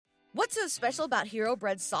What's so special about Hero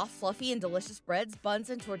Bread's soft, fluffy, and delicious breads, buns,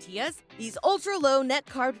 and tortillas? These ultra-low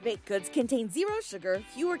net-carb baked goods contain zero sugar,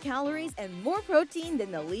 fewer calories, and more protein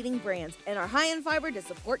than the leading brands, and are high in fiber to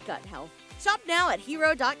support gut health. Shop now at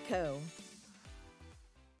hero.co.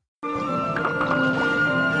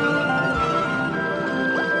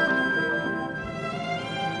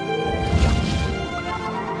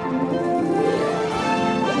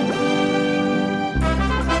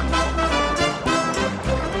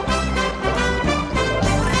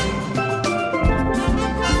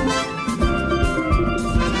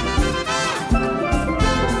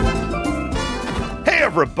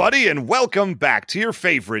 Everybody, and welcome back to your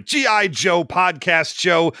favorite G.I. Joe podcast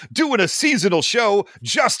show, doing a seasonal show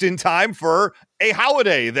just in time for a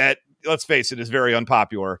holiday that, let's face it, is very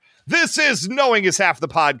unpopular. This is Knowing is Half the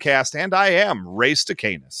Podcast, and I am Ray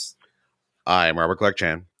Stacanis. I am Robert Clark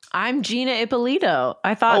Chan. I'm Gina Ippolito.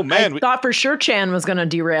 I thought for sure Chan was going to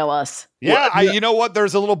derail us. Yeah, you know what?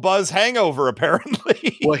 There's a little buzz hangover,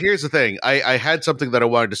 apparently. Well, here's the thing. I had something that I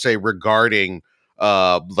wanted to say regarding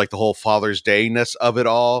like the whole Father's Day-ness of it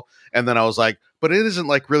all. And then I was like, but it isn't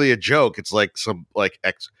like really a joke. It's like some like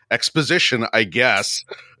exposition, I guess.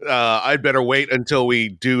 I'd better wait until we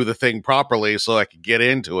do the thing properly so I can get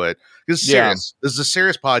into it. This is serious. This is a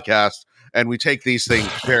serious podcast, and we take these things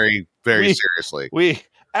very, very seriously. We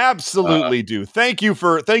absolutely do. Thank you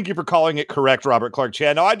for calling it correct, Robert Clark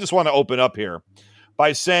Chan. Now, I just want to open up here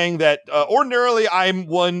by saying that ordinarily I'm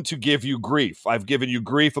one to give you grief. I've given you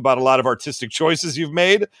grief about a lot of artistic choices you've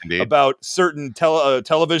made, Indeed. About certain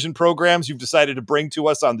television programs you've decided to bring to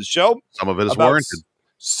us on the show. Some of it is warranted.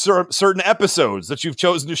 Certain episodes that you've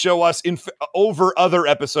chosen to show us over other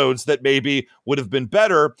episodes that maybe would have been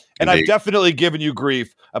better. And Indeed. I've definitely given you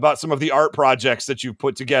grief about some of the art projects that you've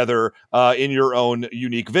put together in your own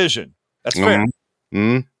unique vision. That's fair.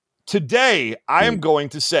 Mm-hmm. Today, I am going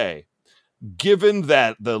to say, given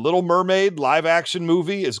that the Little Mermaid live action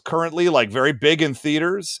movie is currently like very big in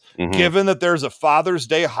theaters, given that there's a Father's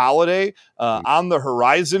Day holiday on the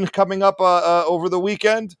horizon coming up over the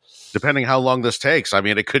weekend. Depending how long this takes. I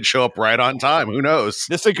mean, it could show up right on time. Who knows?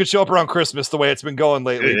 This thing could show up around Christmas the way it's been going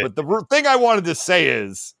lately. But the thing I wanted to say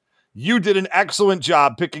is you did an excellent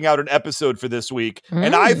job picking out an episode for this week.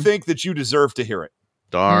 And I think that you deserve to hear it.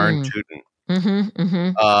 Darn tootin'.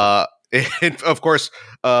 And of course,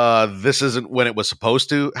 this isn't when it was supposed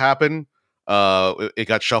to happen. It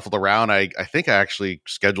got shuffled around. I think I actually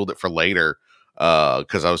scheduled it for later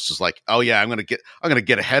because I was just like, oh yeah, I'm gonna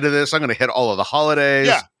get ahead of this. I'm gonna hit all of the holidays.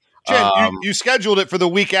 Yeah, Jen, you scheduled it for the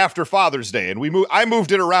week after Father's Day, and I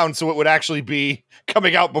moved it around so it would actually be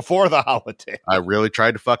coming out before the holiday. I really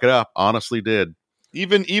tried to fuck it up. Honestly, did.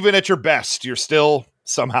 Even at your best, you're still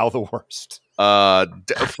somehow the worst.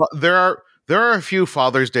 There are a few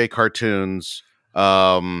Father's Day cartoons. There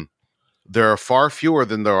are far fewer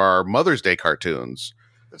than there are Mother's Day cartoons.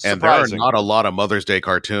 And there are not a lot of Mother's Day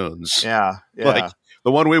cartoons. Yeah. Like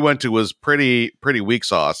the one we went to was pretty weak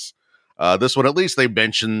sauce. This one, at least they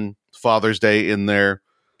mention Father's Day in there.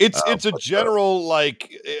 It's a general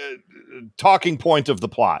talking point of the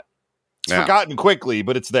plot. It's forgotten quickly,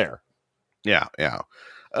 but it's there. Yeah.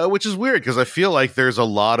 Which is weird because I feel like there's a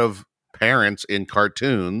lot of parents in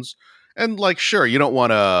cartoons. And like, sure, you don't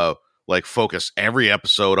want to like focus every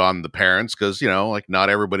episode on the parents because, like not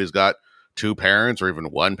everybody's got two parents or even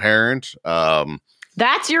one parent.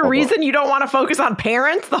 That's your reason you don't want to focus on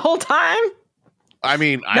parents the whole time? I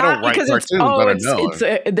mean, I don't write cartoons, but I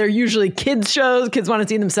know. They're usually kids shows. Kids want to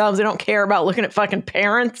see themselves. They don't care about looking at fucking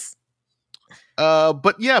parents.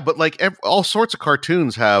 But like all sorts of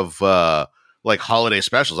cartoons have like holiday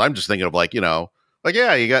specials. I'm just thinking of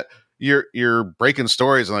you got you're breaking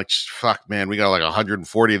stories and like, fuck, man, we got like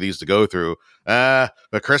 140 of these to go through. A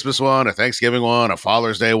Christmas one, a Thanksgiving one, a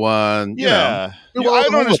Father's Day one. Yeah. I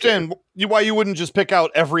don't understand why you wouldn't just pick out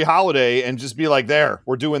every holiday and just be like, there,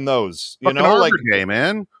 we're doing those. Arbor Day,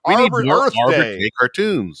 man. We need more Earth Arbor Day. Day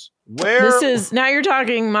cartoons. Now you're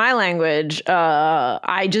talking my language.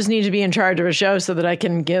 I just need to be in charge of a show so that I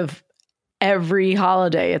can give every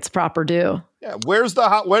holiday its proper due. Yeah,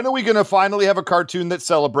 when are we going to finally have a cartoon that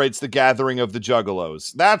celebrates the gathering of the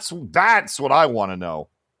Juggalos? That's what I want to know.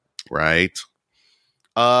 Right.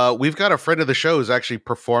 We've got a friend of the show who's actually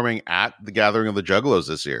performing at the gathering of the Juggalos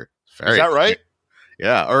this year. Is that right?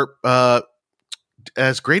 Yeah. Or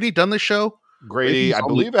has Grady done this show? Grady, I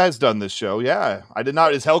believe, has done this show. Yeah, I did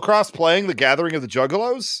not. Is Hellcross playing The Gathering of the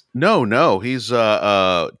Juggalos? No, he's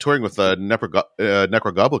touring with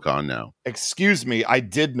Necrogoblicon now. Excuse me, I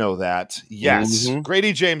did know that. Yes, Mhm.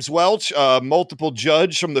 Grady James Welch, multiple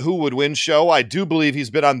judge from the Who Would Win show. I do believe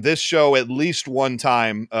he's been on this show at least one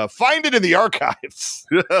time. Find it in the archives.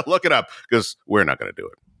 Look it up, because we're not going to do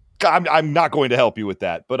it. I'm not going to help you with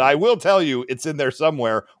that, but I will tell you it's in there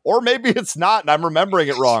somewhere, or maybe it's not, and I'm remembering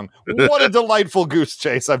it wrong. What a delightful goose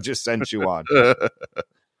chase I've just sent you on.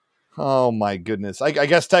 Oh, my goodness. I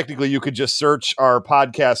guess technically you could just search our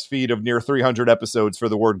podcast feed of near 300 episodes for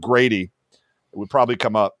the word Grady. It would probably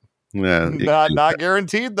come up. Yeah, Not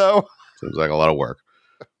guaranteed, though. Seems like a lot of work.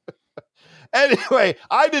 Anyway,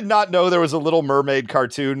 I did not know there was a Little Mermaid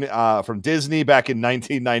cartoon from Disney back in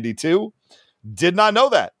 1992. Did not know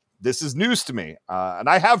that. This is news to me. And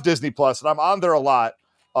I have Disney Plus, and I'm on there a lot.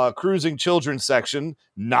 Cruising children's section.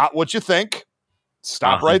 Not what you think.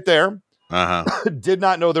 Stop right there. Did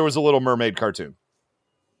not know there was a Little Mermaid cartoon.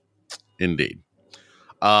 Indeed.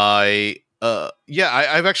 I've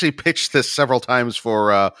actually pitched this several times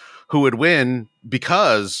for Who Would Win,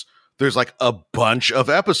 because there's like a bunch of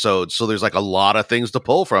episodes. So there's like a lot of things to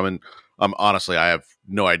pull from. And honestly, I have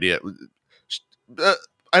no idea.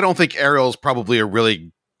 I don't think Ariel's probably a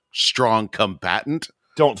really strong combatant.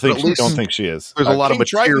 Don't think she is. There's a lot King of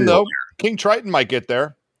material. Triton, though. King Triton might get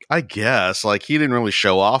there. I guess. Like, he didn't really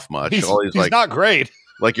show off much. He's like, not great.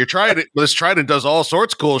 Like, you're trying to, this Trident does all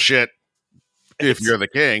sorts of cool shit if you're the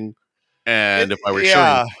king. And if I were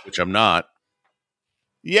showing, which I'm not.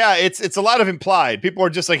 Yeah, it's a lot of implied. People are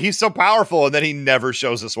just like, he's so powerful, and then he never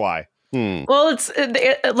shows us why. Well, it's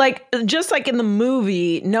like, just like in the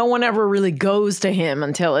movie, no one ever really goes to him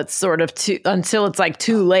until it's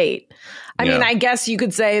too late. I mean, I guess you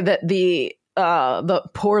could say that the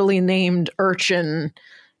poorly named urchin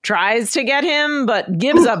tries to get him, but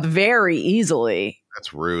gives up very easily.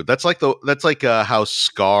 That's rude. That's like how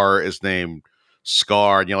Scar is named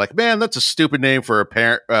Scar, and you're like, man, that's a stupid name for a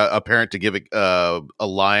parent to give a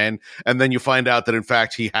lion, and then you find out that in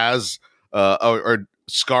fact he has or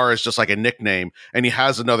Scar is just like a nickname, and he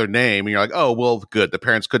has another name, and you're like, oh, well, good. The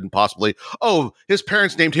parents couldn't possibly. Oh, his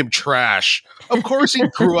parents named him Trash. Of course, he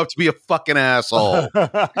grew up to be a fucking asshole.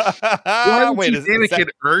 Wait, is a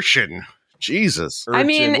kid Urshin? Jesus. I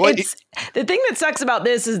mean, it's the thing that sucks about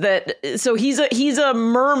this is that he's a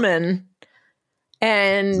merman,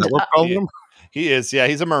 and is that what problem? He is. Yeah,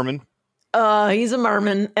 he's a merman. He's a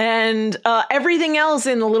merman, and everything else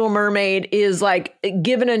in The Little Mermaid is like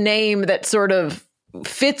given a name that sort of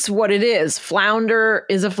fits what it is. Flounder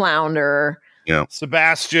is a flounder. Yeah.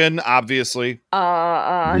 Sebastian, obviously.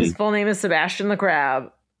 His full name is Sebastian the Crab.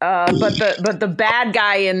 But the bad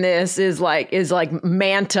guy in this is like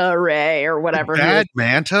Manta Ray or whatever. Bad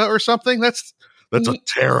Manta or something? That's a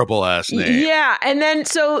terrible ass name. Yeah, and then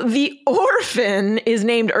so the orphan is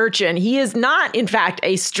named Urchin. He is not, in fact,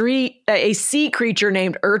 a sea creature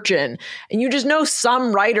named Urchin. And you just know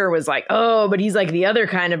some writer was like, oh, but he's like the other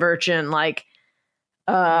kind of urchin, like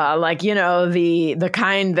you know, the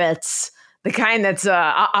kind that's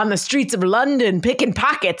on the streets of London picking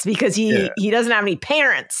pockets because he doesn't have any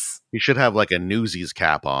parents. He should have like a Newsies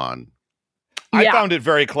cap on. I found it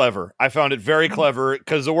very clever.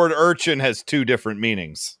 Because the word urchin has two different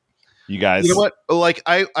meanings. You guys, you know what? Like,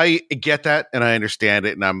 I get that and I understand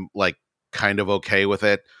it, and I'm like kind of okay with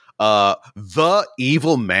it. The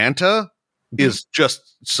evil Manta is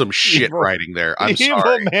just some shit writing there. I'm sorry.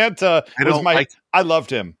 Evil Manta. I loved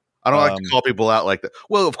him. I don't like to call people out like that.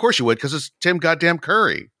 Well, of course you would, because it's Tim goddamn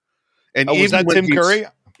Curry. And was that Tim Curry?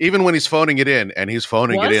 Even when he's phoning it in, and he's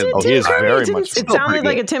phoning it in. He is very much. It sounded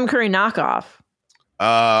like a Tim Curry knockoff.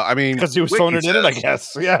 I mean, because he was phoning it in, I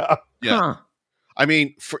guess. Yeah. Huh. I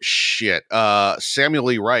mean, for shit. Samuel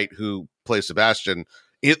Lee Wright, who plays Sebastian,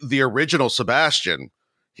 the original Sebastian,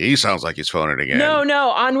 he sounds like he's phoning it again. No.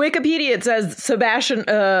 On Wikipedia it says Sebastian.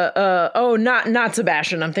 Not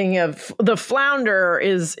Sebastian. I'm thinking of the Flounder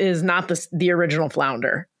is not the original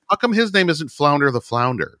Flounder. How come his name isn't Flounder the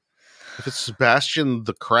Flounder? If it's Sebastian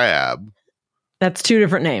the Crab, that's two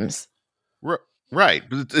different names. Right.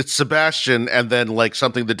 It's Sebastian and then like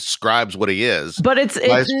something that describes what he is. But it's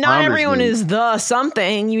not everyone is the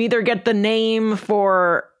something. You either get the name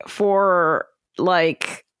for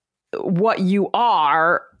like what you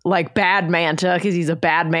are, like Bad Manta, because he's a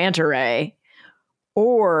bad manta ray,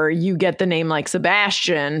 or you get the name like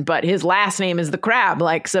Sebastian, but his last name is the Crab,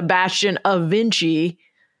 like Sebastian of Vinci.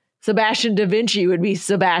 Sebastian da Vinci would be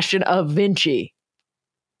Sebastian of Vinci.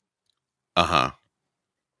 Uh-huh.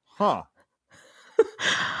 Huh.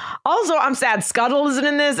 Also, I'm sad Scuttle isn't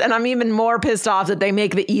in this, and I'm even more pissed off that they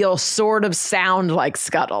make the eel sort of sound like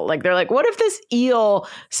Scuttle. Like, they're like, what if this eel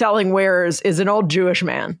selling wares is an old Jewish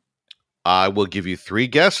man? I will give you 3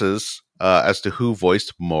 guesses as to who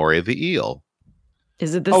voiced Maury the eel.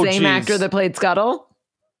 Is it the same actor that played Scuttle?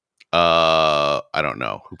 I don't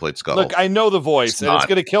know who played Scuttle. Look, I know the voice, and it's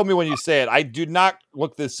going to kill me when you say it. I do not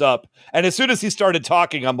look this up. And as soon as he started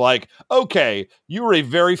talking, I'm like, okay, you were a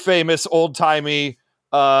very famous old-timey,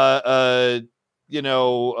 actor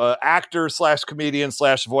 / comedian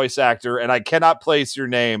 / voice actor, and I cannot place your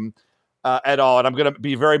name at all. And I'm going to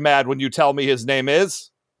be very mad when you tell me his name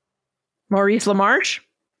is Maurice LaMarche?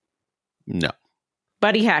 No.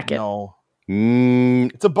 Buddy Hackett? No.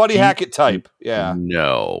 It's a Buddy Hackett type. Yeah.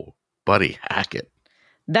 No. Buddy Hackett.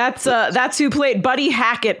 That's who played Buddy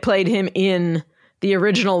Hackett played him in the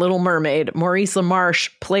original Little Mermaid. Maurice LaMarche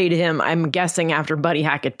played him, I'm guessing, after Buddy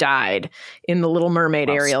Hackett died in the Little Mermaid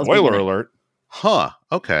Ariel's spoiler beginning. alert. Huh.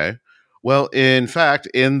 Okay. Well, in fact,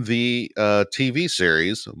 in the TV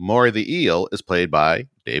series, Maury the eel is played by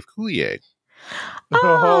Dave Coulier.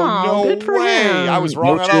 Oh, no good for way. him. I was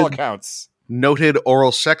wrong on all accounts. Noted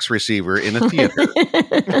oral sex receiver in a theater. Good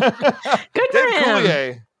for Dave him.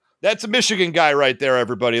 Coulier. That's a Michigan guy right there,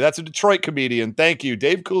 everybody. That's a Detroit comedian. Thank you,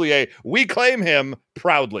 Dave Coulier. We claim him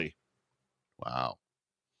proudly. Wow.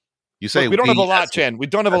 You say Look, we don't have a lot, Chen. We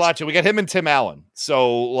don't have a lot, Chen. We got him and Tim Allen.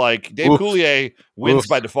 So, like, Dave Coulier wins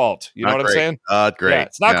by default. You know what I'm saying? Great. Yeah,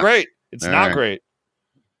 it's not great. It's All not right.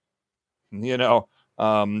 great.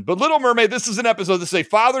 But Little Mermaid, this is an episode. This is a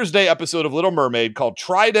Father's Day episode of Little Mermaid called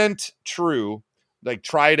Trident True. Like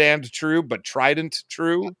Trident True, but Trident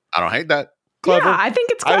True. I don't hate that. Clever. Yeah, I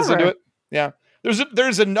think it's clever. I was into it. Yeah.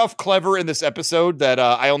 There's enough clever in this episode that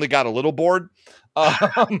I only got a little bored.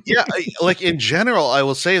 Yeah, like in general, I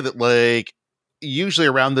will say that like usually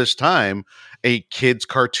around this time, a kid's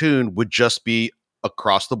cartoon would just be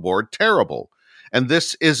across the board terrible. And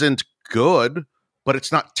this isn't good, but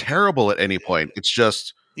it's not terrible at any point. It's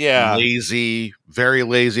just lazy, very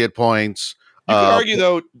lazy at points. You could argue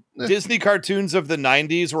though, Disney cartoons of the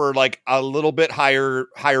 90s were like a little bit higher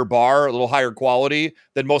bar, a little higher quality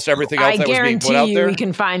than most everything else that was being put out there. We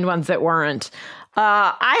can find ones that weren't.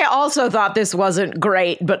 I also thought this wasn't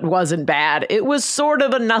great, but wasn't bad. It was sort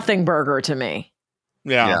of a nothing burger to me.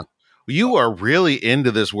 Yeah. You are really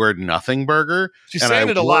into this word nothing burger. She's saying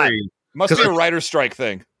it a lot. Must be a writer's strike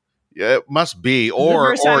thing. Yeah, it must be. The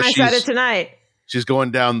first time I said it tonight. She's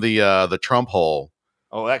going down the Trump hole.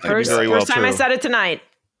 Oh, that could be very well true. First time I said it tonight.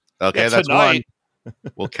 Okay, that's tonight. One.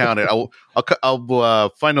 We'll count it. I'll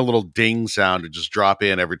find a little ding sound to just drop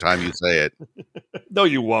in every time you say it. No,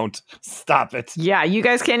 you won't. Stop it. Yeah, you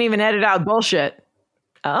guys can't even edit out bullshit.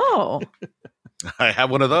 Oh. I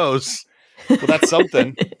have one of those. Well, that's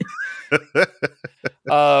something.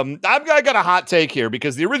 I got a hot take here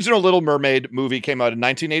because the original Little Mermaid movie came out in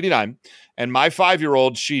 1989, and my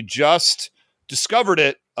 5-year-old, she just discovered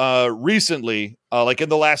it recently, like in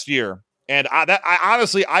the last year. And I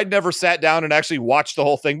honestly, I'd never sat down and actually watched the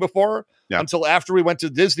whole thing before until after we went to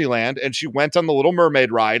Disneyland, and she went on the Little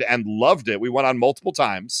Mermaid ride and loved it. We went on multiple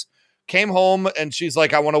times, came home, and she's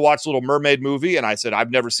like, I want to watch Little Mermaid movie. And I said, I've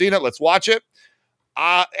never seen it. Let's watch it.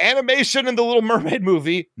 Animation in the Little Mermaid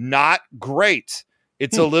movie, not great.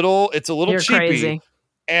 It's a little You're cheapy. Crazy.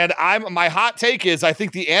 And my hot take is I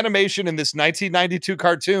think the animation in this 1992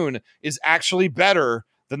 cartoon is actually better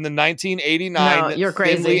than the 1989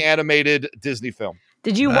 thinly animated Disney film.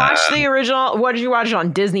 Did you watch the original? What did you watch it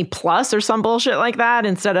on Disney Plus or some bullshit like that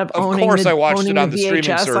instead of owning? Of course, I watched it on the streaming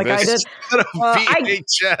service like I did.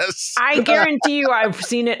 VHS. I guarantee you, I've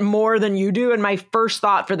seen it more than you do. And my first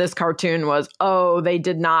thought for this cartoon was, "Oh, they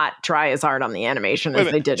did not try as hard on the animation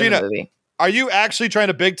as they did in the movie." Are you actually trying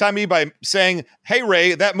to big time me by saying, hey,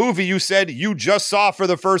 Ray, that movie you said you just saw for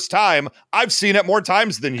the first time, I've seen it more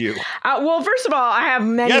times than you? Well, first of all, I have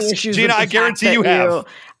many issues Gina, with the I guarantee you have.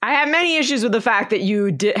 I have many issues with the fact that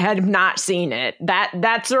you had not seen it.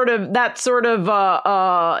 That sort of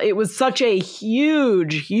it was such a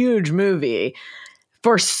huge movie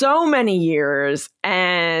for so many years,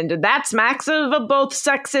 and that smacks of both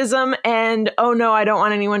sexism and, oh no, I don't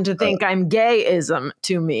want anyone to think I'm gayism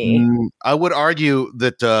to me. I would argue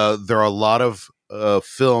that there are a lot of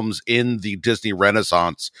films in the Disney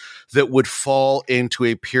Renaissance that would fall into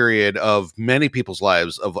a period of many people's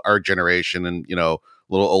lives of our generation and, you know, a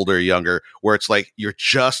little older or younger, where it's like you're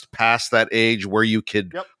just past that age where you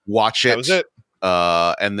could watch it. That was it.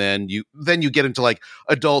 And then you get into like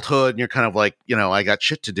adulthood and you're kind of like, you know, I got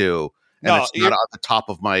shit to do. And it's not at the top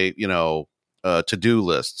of my, you know, to-do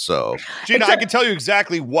list. So Gina, I can tell you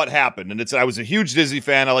exactly what happened. And I was a huge Disney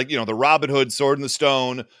fan. I like, you know, the Robin Hood, Sword in the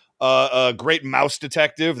Stone, a great mouse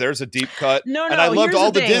detective. There's a deep cut. No, and I loved here's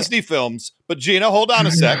all the the thing. Disney films. But Gina, hold on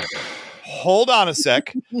a sec.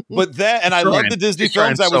 But then, and I love the Disney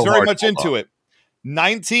films. I was very much into it.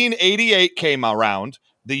 1988 came around,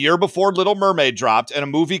 the year before Little Mermaid dropped, and a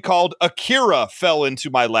movie called Akira fell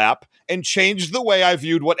into my lap and changed the way I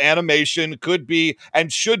viewed what animation could be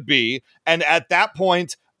and should be. And at that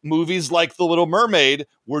point, movies like The Little Mermaid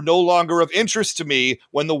were no longer of interest to me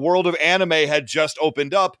when the world of anime had just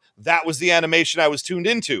opened up. That was the animation I was tuned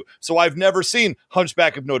into. So I've never seen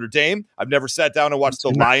Hunchback of Notre Dame. I've never sat down and watched The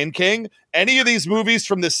Lion King. Any of these movies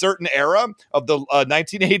from this certain era of the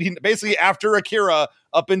 1980, basically after Akira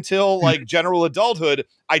up until like general adulthood,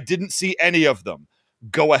 I didn't see any of them.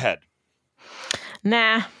 Go ahead.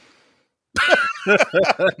 Nah.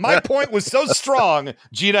 My point was so strong,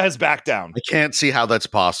 Gina has backed down. I can't see how that's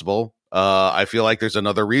possible. I feel like there's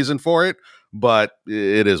another reason for it, but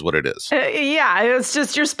it is what it is. Yeah, it's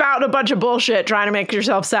just you're spouting a bunch of bullshit trying to make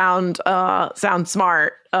yourself sound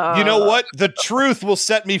smart. You know what? The truth will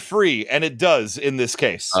set me free, and it does in this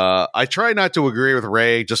case. I try not to agree with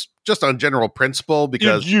Ray just on general principle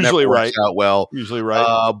because you're usually it never right. Works out well. Usually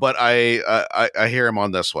right. But I hear him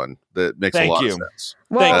on this one. That makes a lot of sense.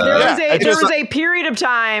 Well, there was a period of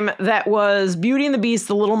time that was Beauty and the Beast,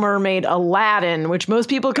 The Little Mermaid, Aladdin, which most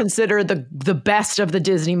people consider the best of the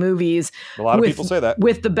Disney movies. A lot of people say that.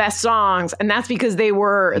 With the best songs. And that's because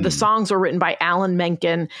the songs were written by Alan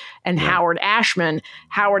Menken and Howard Ashman.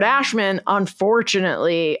 Howard Ashman,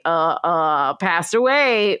 unfortunately, passed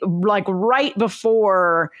away like right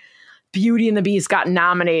before Beauty and the Beast got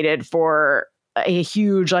nominated for a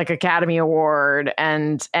huge like Academy Award,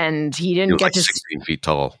 and he didn't get to 16 feet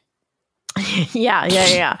tall.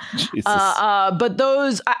 yeah. But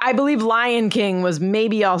those, I believe, Lion King was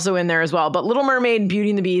maybe also in there as well. But Little Mermaid,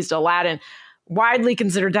 Beauty and the Beast, Aladdin, widely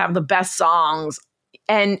considered to have the best songs.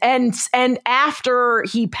 And after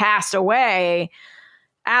he passed away,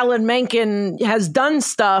 Alan Menken has done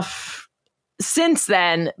stuff since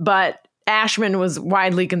then, but Ashman was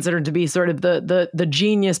widely considered to be sort of the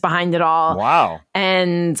genius behind it all. Wow.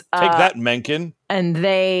 And take that, Menken. And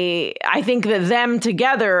I think that them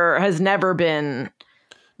together has never been.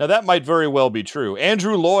 Now that might very well be true.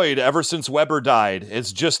 Andrew Lloyd, ever since Weber died,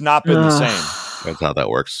 has just not been the same. That's how that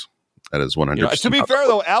works. That is 100%. To be fair,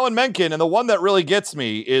 though, Alan Menken, and the one that really gets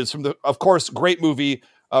me is from of course, great movie,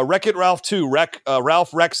 Wreck-It Ralph 2,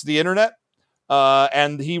 Ralph Wrecks the Internet.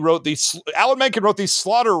 And Alan Menken wrote the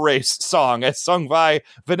Slaughter Race song as sung by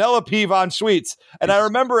Vanilla P. Von Schweetz. And I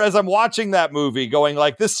remember as I'm watching that movie going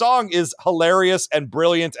like, this song is hilarious and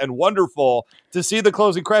brilliant and wonderful. To see the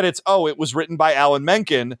closing credits, it was written by Alan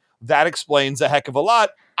Menken. That explains a heck of a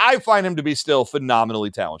lot. I find him to be still phenomenally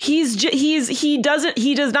talented. He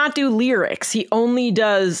does not do lyrics. He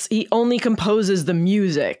only composes the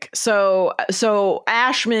music. So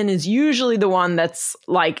Ashman is usually the one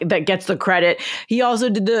that gets the credit. He also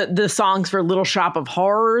did the songs for Little Shop of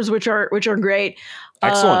Horrors, which are great.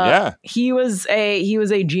 Excellent. Yeah. He was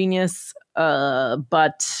a genius.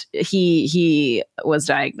 But he was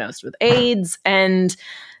diagnosed with AIDS, and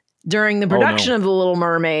during the production of The Little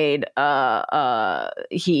Mermaid,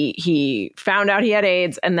 he found out he had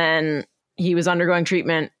AIDS, and then he was undergoing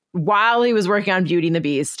treatment while he was working on Beauty and the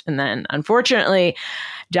Beast, and then unfortunately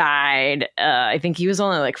died. I think he was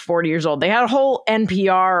only like 40 years old. They had a whole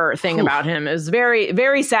NPR thing about him. It was very,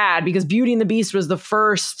 very sad because Beauty and the Beast was the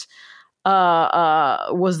first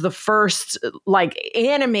like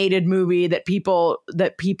animated movie that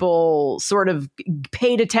people sort of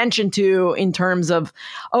paid attention to in terms of,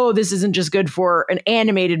 this isn't just good for an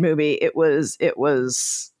animated movie. It was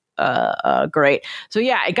great. So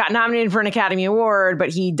yeah, it got nominated for an Academy Award, but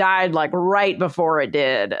he died like right before it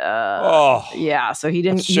did. Yeah, so he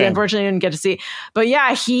unfortunately didn't get to see. But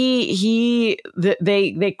yeah,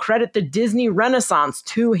 they credit the Disney Renaissance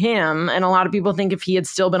to him, and a lot of people think if he had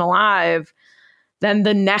still been alive, then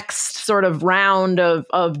the next sort of round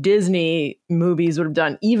of Disney movies would have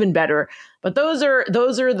done even better. But those are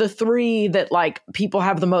the three that like people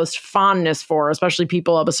have the most fondness for, especially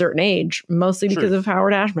people of a certain age, mostly because of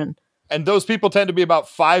Howard Ashman. And those people tend to be about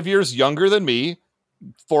 5 years younger than me.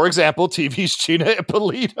 For example, TV's Gina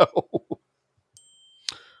Ippolito.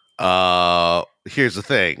 Here's the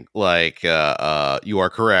thing, like you are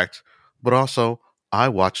correct, but also I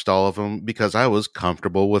watched all of them because I was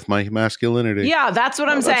comfortable with my masculinity. Yeah, that's what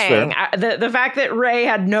I'm saying. The fact that Ray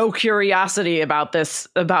had no curiosity about these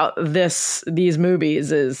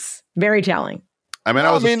movies is very telling. I mean,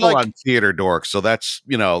 No, I was I mean, a full like- on theater dork, so that's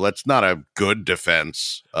not a good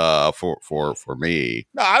defense for me.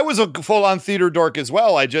 No, I was a full-on theater dork as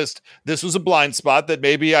well. This was a blind spot that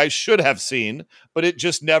maybe I should have seen, but it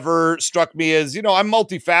just never struck me as, I'm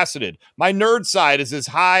multifaceted. My nerd side is as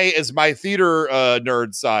high as my theater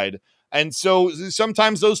nerd side. And so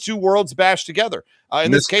sometimes those two worlds bash together.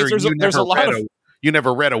 In this case, there's a lot of... You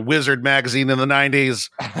never read a Wizard magazine in the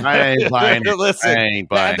 90s? I ain't buying it. Listen, I ain't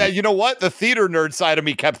buying it. you know what? The theater nerd side of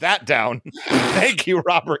me kept that down. Thank you,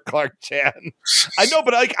 Robert Clark Chan. I know,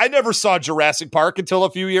 but I never saw Jurassic Park until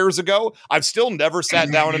a few years ago. I've still never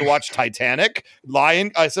sat down and watched Titanic,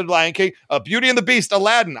 Lion King, Beauty and the Beast,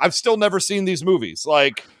 Aladdin. I've still never seen these movies.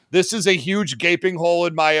 Like, this is a huge gaping hole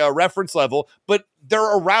in my reference level, but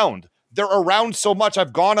they're around. They're around so much.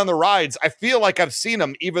 I've gone on the rides. I feel like I've seen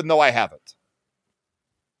them, even though I haven't.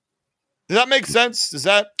 Does that make sense? Does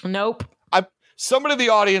that? Nope. Somebody in the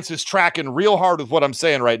audience is tracking real hard with what I'm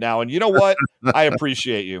saying right now. And you know what? I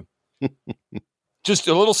appreciate you. Just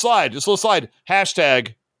a little slide.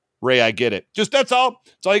 Hashtag Ray, I get it. That's all.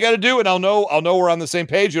 That's all you got to do. And I'll know we're on the same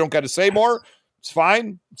page. You don't got to say more. It's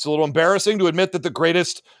fine. It's a little embarrassing to admit that the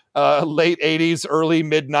greatest late 80s, early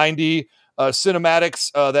mid 90s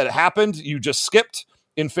cinematics that happened, you just skipped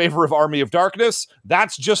in favor of Army of Darkness.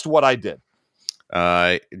 That's just what I did.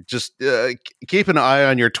 Just keep an eye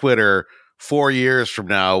on your Twitter 4 years from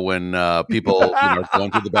now when people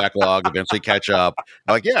going through the backlog eventually catch up.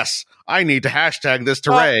 Like, yes, I need to hashtag this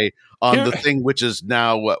to Ray on the thing which is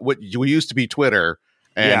now what used to be Twitter,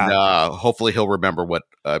 and hopefully he'll remember what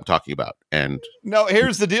I'm talking about. And no,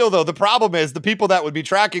 here's the deal, though. The problem is the people that would be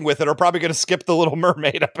tracking with it are probably going to skip the Little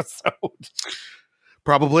Mermaid episode.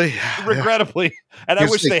 Probably, regrettably, and I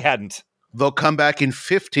wish they hadn't. They'll come back in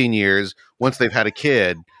 15 years once they've had a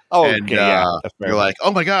kid. Oh, and okay, you're like,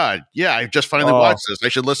 oh my God, yeah, I just finally watched this. I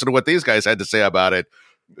should listen to what these guys had to say about it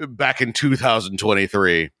back in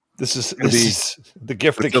 2023. This is the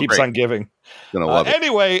gift that keeps on giving. Gonna love it.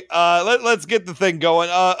 Anyway, let's get the thing going.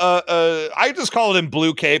 I just called him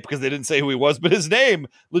Blue Cape because they didn't say who he was, but his name,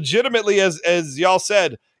 legitimately, as y'all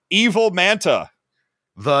said, Evil Manta.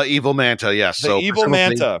 The Evil Manta, yes. The Evil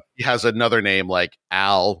Manta. He has another name like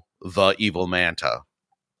Al the Evil Manta.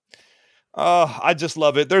 I just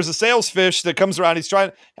love it. There's a sales fish that comes around.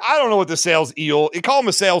 I don't know what the sales eel. You call him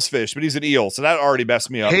a sales fish, but he's an eel, so that already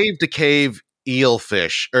messed me up. Cave to cave eel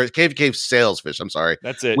fish, or cave to cave sales fish. I'm sorry.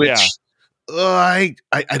 That's it. Which, I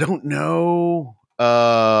don't know.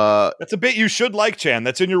 That's a bit you should like, Chan.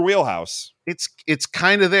 That's in your wheelhouse. It's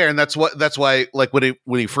kind of there, and that's why. Like when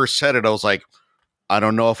he first said it, I was like, I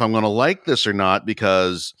don't know if I'm going to like this or not,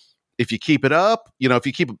 because if you keep it up,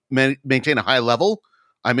 if you maintain a high level,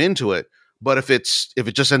 I'm into it. But if it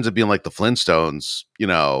just ends up being like the Flintstones,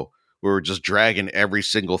 we're just dragging every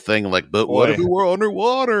single thing. Like, but what if we were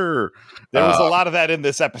underwater? There was a lot of that in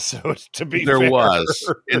this episode, to be fair. There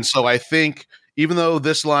was. And so I think, even though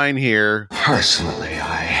this line here, personally,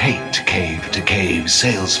 I hate cave to cave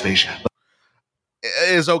sales fish,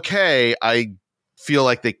 is okay, I feel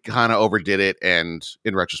like they kind of overdid it, and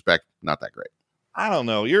in retrospect, not that great. I don't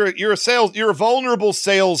know. You're a vulnerable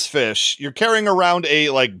sales fish. You're carrying around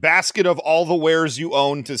a basket of all the wares you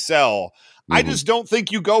own to sell. Mm-hmm. I just don't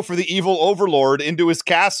think you go for the evil overlord into his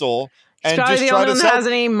castle and just try to sell. Probably the only one that has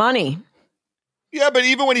any money. Yeah, but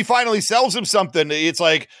even when he finally sells him something, it's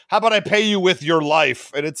like, how about I pay you with your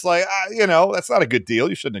life? And it's like, that's not a good deal.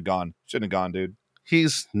 You shouldn't have gone, dude.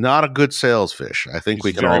 He's not a good sales fish. I think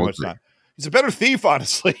we can all agree. Not. He's a better thief,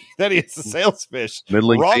 honestly, than he is a sales fish.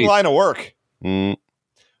 Middling Wrong thief. line of work. Mm.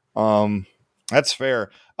 That's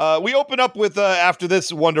fair. We open up with after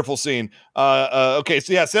this wonderful scene. Okay,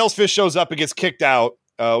 so yeah, Salesfish shows up and gets kicked out.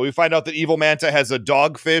 We find out that Evil Manta has a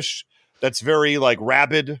dogfish that's very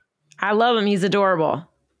rabid. I love him. He's adorable.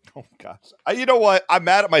 Oh gosh, you know what? I'm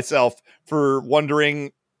mad at myself for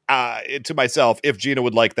wondering to myself if Gina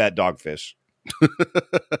would like that dogfish.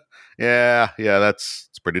 yeah, it's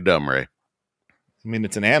pretty dumb, Ray. I mean,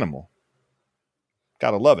 it's an animal.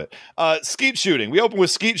 Gotta love it. Skeet shooting. We open with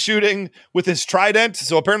Skeet shooting with his Trident.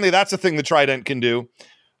 So apparently that's a thing the Trident can do.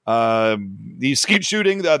 The Skeet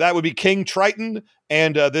shooting, that would be King Triton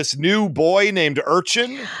and this new boy named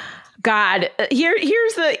Urchin. God,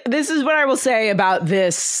 this is what I will say about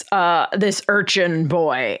this Urchin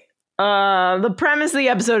boy. The premise of the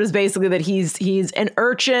episode is basically that he's an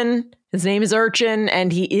urchin. His name is Urchin,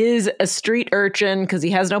 and he is a street urchin because he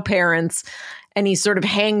has no parents. And he sort of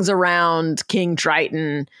hangs around King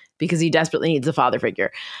Triton because he desperately needs a father figure.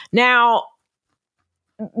 Now,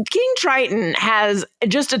 King Triton has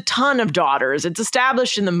just a ton of daughters. It's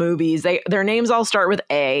established in the movies. Their names all start with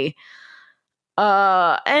A.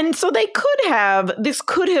 And so this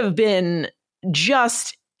could have been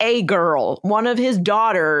just a girl, one of his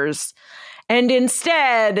daughters. And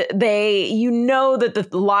instead, that the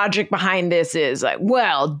logic behind this is like,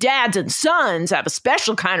 well, dads and sons have a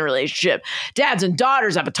special kind of relationship. Dads and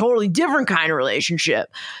daughters have a totally different kind of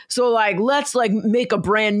relationship. So like, let's like make a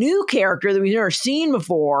brand new character that we've never seen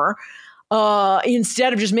before.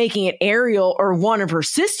 Instead of just making it Ariel or one of her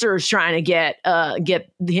sisters trying to get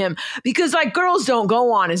him, because like girls don't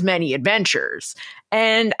go on as many adventures,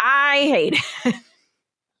 and I hate it.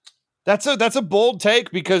 That's a bold take,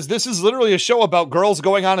 because this is literally a show about girls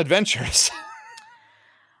going on adventures.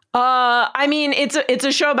 I mean, it's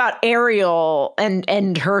a show about Ariel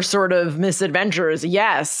and her sort of misadventures,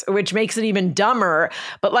 yes, which makes it even dumber.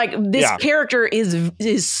 But like this character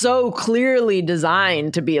is so clearly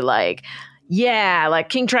designed to be like, yeah, like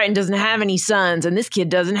King Triton doesn't have any sons, and this kid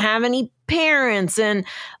doesn't have any parents, and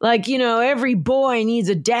like, you know, every boy needs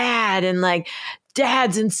a dad, and like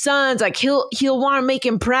dads and sons, like he'll want to make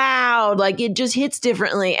him proud. Like it just hits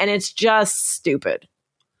differently, and it's just stupid.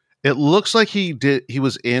 It looks like he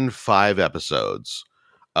was in 5 episodes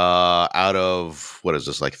out of, what is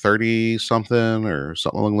this, like 30 something or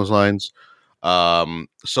something along those lines.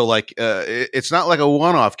 So like it's not like a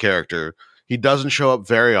one-off character. He doesn't show up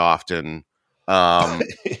very often.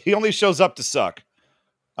 He only shows up to suck.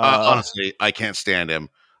 Honestly, I can't stand him.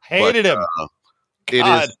 Hated him. It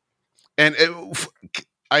is. And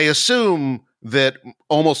I assume that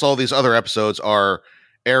almost all these other episodes are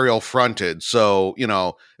Ariel fronted. So, you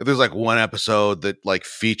know, if there's like one episode that like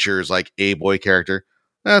features like a boy character,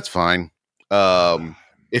 that's fine.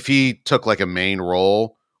 If he took like a main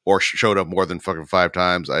role or showed up more than fucking 5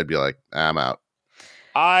 times, I'd be like, I'm out.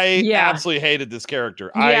 I absolutely hated this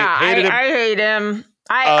character. I hate him.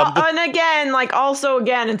 And again, like also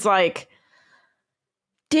again, it's like,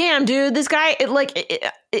 damn, dude, this guy,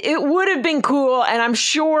 it would have been cool, and I'm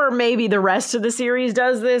sure maybe the rest of the series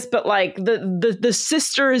does this, but like the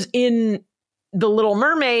sisters in The Little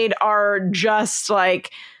Mermaid are just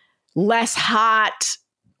like less hot,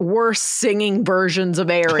 worse singing versions of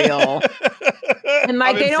Ariel. And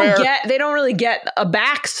like they don't really get a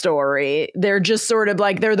backstory. They're just sort of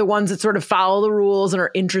like, they're the ones that sort of follow the rules and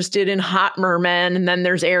are interested in hot mermen. And then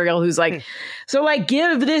there's Ariel, who's like, so like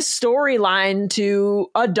give this storyline to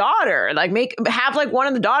a daughter, like have like one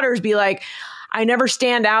of the daughters be like, I never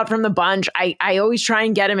stand out from the bunch. I always try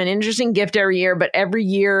and get him an interesting gift every year, but every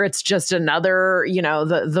year it's just another, you know,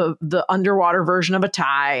 the underwater version of a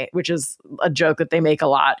tie, which is a joke that they make a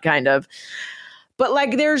lot, kind of. But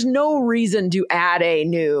like, there's no reason to add a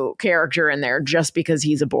new character in there just because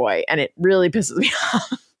he's a boy, and it really pisses me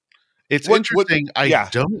off. It's interesting. I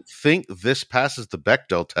don't think this passes the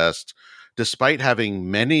Bechdel test, despite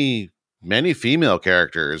having many, many female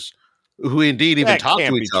characters who indeed even talk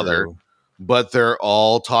to each other. But they're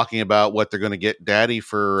all talking about what they're going to get daddy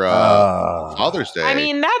for Father's Day. I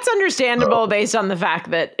mean, that's understandable based on the fact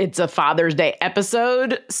that it's a Father's Day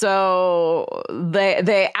episode. So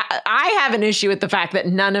I have an issue with the fact that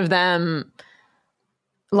none of them,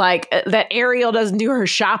 like that Ariel doesn't do her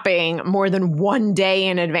shopping more than 1 day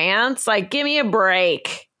in advance. Like, give me a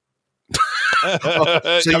break.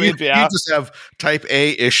 So you just have type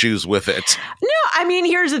A issues with it. No, I mean,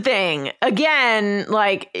 here's the thing. Again,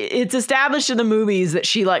 like it's established in the movies that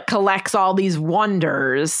she like collects all these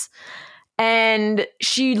wonders, and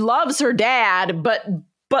she loves her dad, but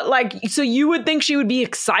like, so you would think she would be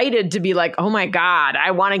excited to be like, oh my God,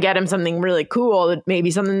 I want to get him something really cool.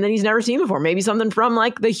 Maybe something that he's never seen before. Maybe something from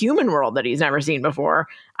like the human world that he's never seen before.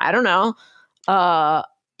 I don't know.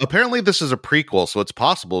 Apparently this is a prequel, so it's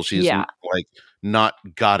possible she's like not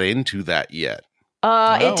got into that yet.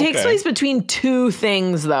 It takes place between 2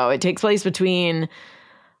 things, though. It takes place between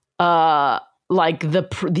like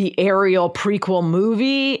the Ariel prequel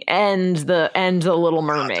movie and the Little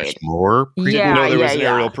Mermaid. There's more prequel? There was an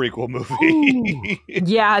Ariel prequel movie.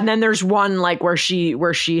 Yeah, and then there's one like where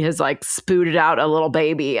she has like spooted out a little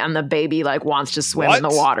baby, and the baby like wants to swim in the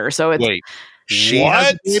water. So it's she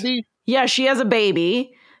has a baby? Yeah, she has a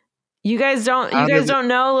baby. You guys don't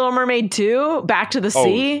know Little Mermaid 2? Back to the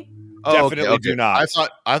Sea? Definitely do not.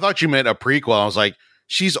 I thought you meant a prequel. I was like,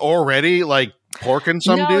 she's already like porking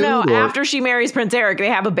some dude? No. After she marries Prince Eric, they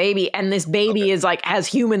have a baby, and this baby is like has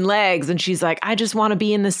human legs, and she's like, I just want to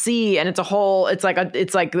be in the sea. And it's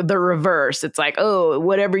like the reverse. It's like, oh,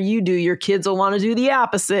 whatever you do, your kids will want to do the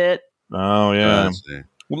opposite. Oh yeah.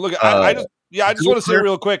 Well, look, I just want to say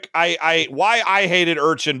real quick, why I hated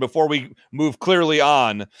Urchin before we move clearly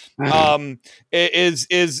on,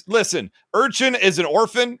 is listen, Urchin is an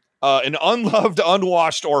orphan, an unloved,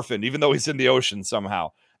 unwashed orphan, even though he's in the ocean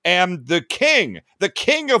somehow. And the king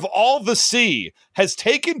of all the sea, has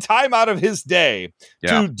taken time out of his day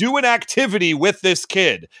to do an activity with this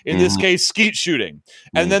kid, in this case, skeet shooting.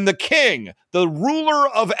 And then the king, the ruler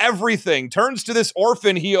of everything, turns to this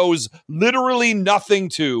orphan he owes literally nothing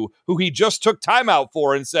to, who he just took time out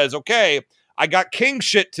for, and says, okay, I got king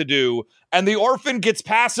shit to do. And the orphan gets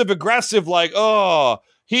passive aggressive, like, oh,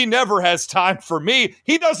 he never has time for me.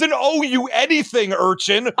 He doesn't owe you anything,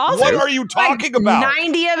 urchin. Also, what are you talking about?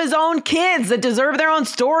 90 of his own kids that deserve their own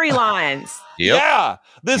storylines. Yeah,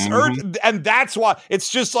 this and that's why it's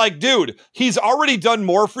just like, dude, he's already done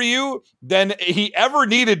more for you than he ever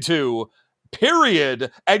needed to, period.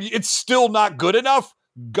 And it's still not good enough.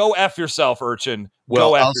 Go F yourself, urchin.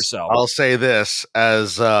 Go F yourself. I'll say this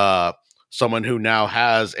as someone who now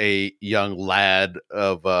has a young lad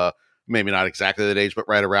of maybe not exactly that age, but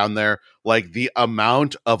right around there. Like, the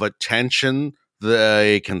amount of attention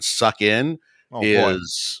they can suck in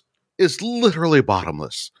is literally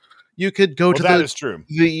bottomless. You could go to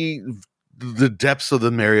the depths of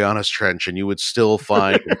the Marianas Trench, and you would still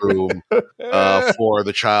find room for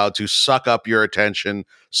the child to suck up your attention.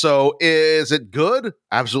 So, is it good?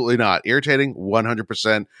 Absolutely not. Irritating?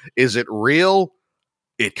 100%. Is it real?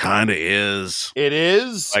 It kind of is. It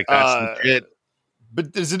is. Like, that's legit.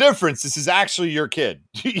 But there's a difference. This is actually your kid.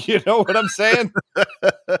 You know what I'm saying?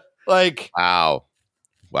 Like, wow.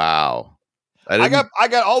 I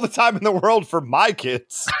got all the time in the world for my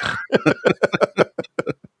kids.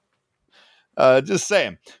 Just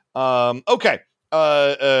saying. Okay.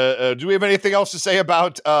 Do we have anything else to say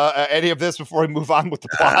about any of this before we move on with the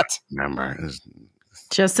plot? Remember,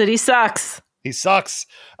 just that he sucks. He sucks.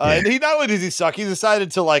 And he not only does he suck, he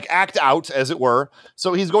decided to like act out, as it were.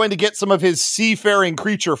 So he's going to get some of his seafaring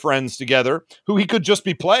creature friends together, who he could just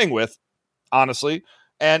be playing with, honestly.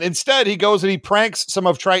 And instead, he goes and he pranks some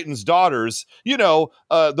of Triton's daughters, you know,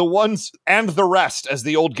 the ones and the rest, as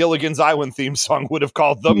the old Gilligan's Island theme song would have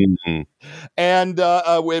called them, and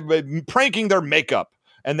pranking their makeup.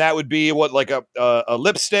 And that would be what, like a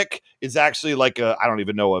lipstick is actually like I don't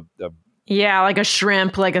even know, yeah, like a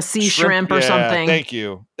shrimp, like a sea shrimp or something. Thank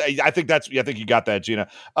you. I think you got that, Gina.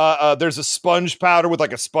 There's a sponge powder with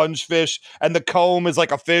like a sponge fish, and the comb is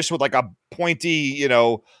like a fish with like a pointy, you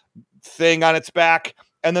know, thing on its back.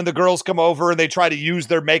 And then the girls come over and they try to use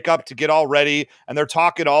their makeup to get all ready, and they're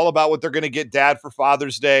talking all about what they're going to get Dad for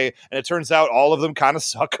Father's Day. And it turns out all of them kind of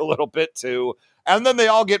suck a little bit too. And then they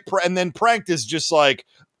all get and then pranked is just like,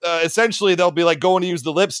 essentially they'll be like going to use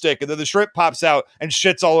the lipstick, and then the shrimp pops out and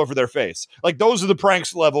shits all over their face. Like, those are the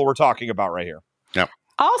pranks level we're talking about right here. Yep.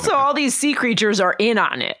 Also, all these sea creatures are in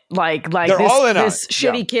on it. Like they're all in this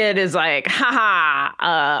shitty kid is like, haha.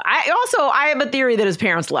 I have a theory that his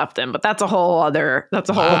parents left him, but that's a whole other thing.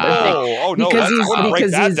 Oh no, because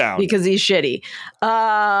he's shitty.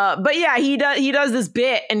 But yeah, he does this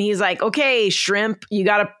bit, and he's like, okay, shrimp, you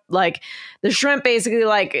gotta, like, the shrimp basically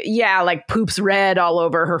like poops red all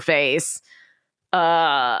over her face.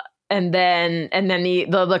 And then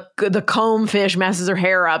the comb fish messes her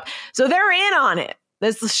hair up. So they're in on it.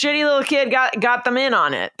 This shitty little kid got them in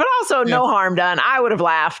on it, but also no harm done. I would have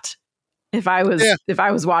laughed if I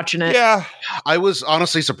was watching it. Yeah, I was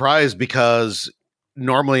honestly surprised, because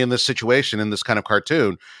normally in this situation, in this kind of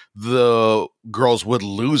cartoon, the girls would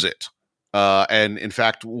lose it. And in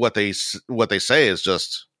fact, what they say is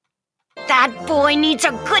just, that boy needs a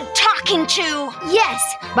good talking to.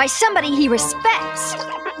 Yes, by somebody he respects.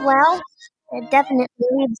 Well, it definitely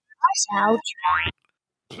leaves us out.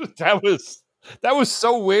 That was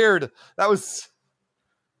so weird. That was...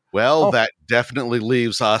 that definitely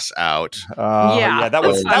leaves us out. That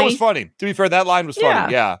was funny. To be fair, that line was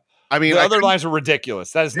funny. Yeah. I mean, the other lines were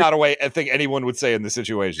ridiculous. That is not a way I think anyone would say in this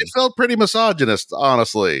situation. It felt pretty misogynist,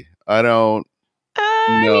 honestly. I don't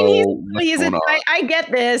know. I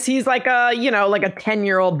get this. He's like a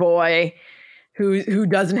 10-year-old boy who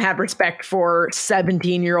doesn't have respect for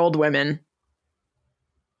 17-year-old women.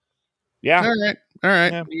 Yeah. All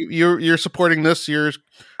right. Yeah. You're supporting this. You're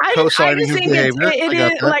co-signing his behavior. It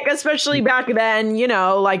is like, especially back then,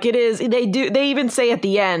 like it is. They even say at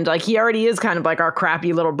the end, like, he already is kind of like our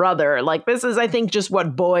crappy little brother. Like, this is, I think, just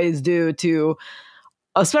what boys do to,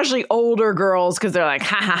 especially older girls, because they're like,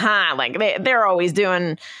 ha ha ha. Like they're always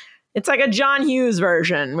doing. It's like a John Hughes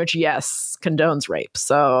version, which condones rape.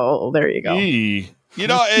 So there you go. He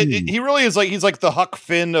really is like, he's like the Huck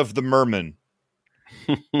Finn of the merman.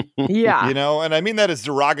 Yeah. And I mean that as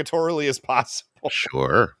derogatorily as possible.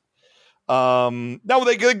 Sure. Now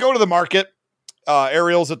they go to the market.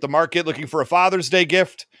 Ariel's at the market looking for a Father's Day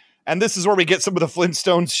gift. And this is where we get some of the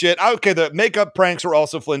Flintstones shit. Okay, the makeup pranks are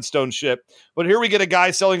also Flintstone shit. But here we get a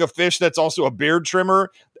guy selling a fish that's also a beard trimmer.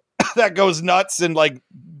 that goes nuts and like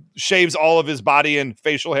shaves all of his body and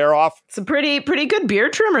facial hair off. It's a pretty good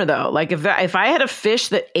beard trimmer though. Like if I had a fish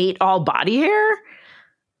that ate all body hair,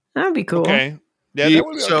 that'd be cool. Okay. Yeah, that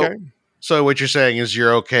would be okay. So what you're saying is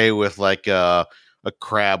you're okay with like a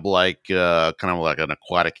crab, like kind of like an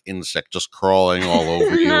aquatic insect just crawling all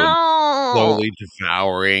over you and slowly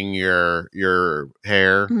devouring your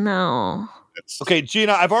hair? No. Okay,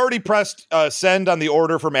 Gina, I've already pressed send on the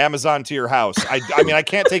order from Amazon to your house. I mean, I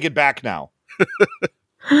can't take it back now.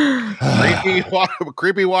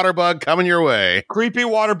 Creepy water bug coming your way. Creepy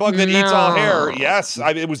water bug that eats all hair. Yes,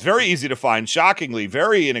 it was very easy to find. Shockingly,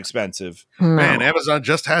 very inexpensive. Man, Amazon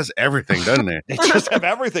just has everything, doesn't it? They just have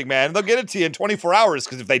everything, man. They'll get it to you in 24 hours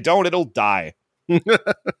because if they don't, it'll die.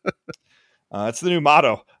 That's the new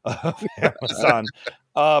motto of Amazon.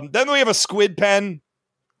 Then we have a squid pen.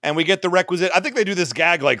 And we get the requisite. I think they do this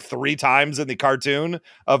gag like 3 times in the cartoon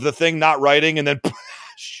of the thing not writing and then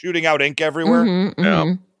shooting out ink everywhere.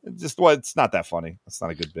 Yeah. It's not that funny. It's not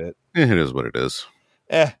a good bit. It is what it is.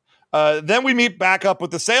 Then we meet back up with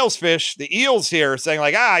the sales fish, the eels here, saying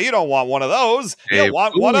like, you don't want one of those. You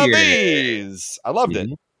want one of these. I loved it.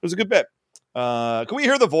 It was a good bit. Can we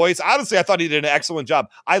hear the voice? Honestly, I thought he did an excellent job.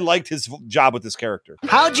 I liked his job with this character.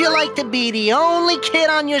 How'd you like to be the only kid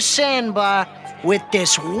on your sandbar with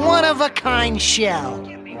this one-of-a-kind shell?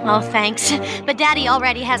 Oh, thanks. But Daddy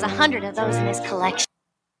already has 100 of those in his collection.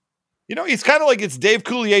 You know, he's kind of like it's Dave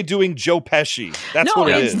Coulier doing Joe Pesci. That's what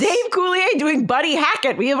it is. No, it's Dave Coulier doing Buddy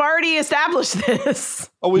Hackett. We have already established this.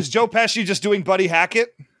 Oh, is Joe Pesci just doing Buddy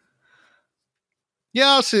Hackett?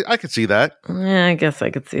 Yeah, I could see that. Yeah, I guess I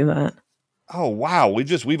could see that. Oh, wow.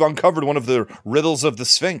 We've uncovered one of the riddles of the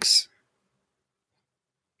Sphinx.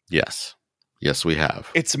 Yes, we have.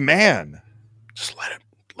 It's man. Just let him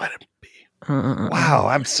be. Wow,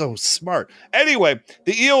 I'm so smart. Anyway,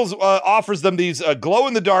 the eels offers them these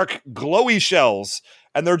glow-in-the-dark, glowy shells,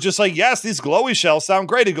 and they're just like, yes, these glowy shells sound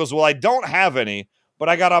great. He goes, well, I don't have any, but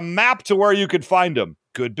I got a map to where you could find them.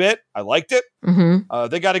 Good bit. I liked it.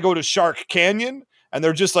 They got to go to Shark Canyon, and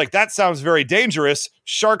they're just like, that sounds very dangerous.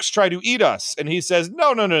 Sharks try to eat us. And he says,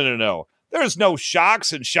 no. There's no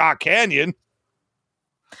sharks in Shark Canyon.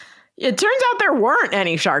 It turns out there weren't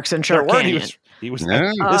any sharks in Shark Canyon. He was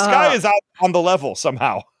this guy is out on the level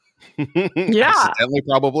somehow. Yeah. Accidentally,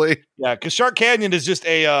 probably. Yeah, because Shark Canyon is just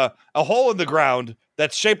a hole in the ground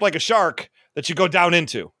that's shaped like a shark that you go down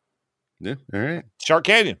into. Yeah, all right. Shark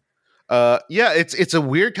Canyon. It's a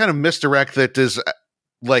weird kind of misdirect that is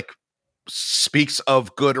like speaks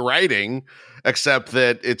of good writing, except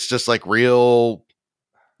that it's just like real.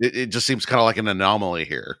 It just seems kind of like an anomaly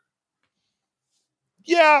here.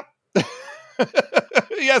 Yeah.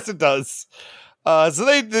 Yes, it does.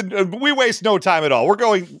 So we waste no time at all. We're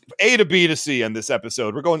going A to B to C in this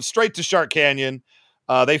episode. We're going straight to Shark Canyon.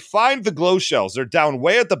 They find the glow shells. They're down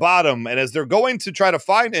way at the bottom, and as they're going to try to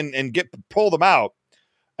find and pull them out,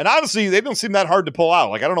 and honestly, they don't seem that hard to pull out.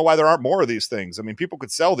 Like, I don't know why there aren't more of these things. I mean, people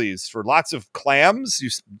could sell these for lots of clams.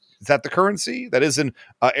 Is that the currency? That is an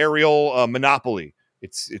aerial monopoly.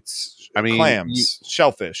 It's clams,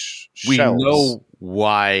 shellfish, we shells. know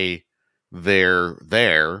why they're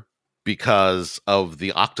there because of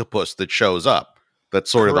the octopus that shows up. That's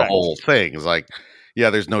sort of the whole thing. It's like, yeah,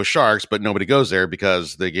 there's no sharks, but nobody goes there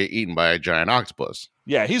because they get eaten by a giant octopus.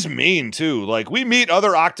 Yeah, he's mean too. Like, we meet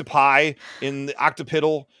other octopi in the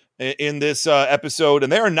octopitl in this episode,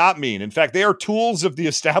 and they are not mean. In fact, they are tools of the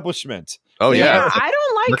establishment. Oh yeah. I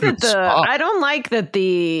don't like that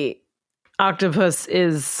the octopus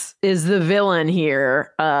is the villain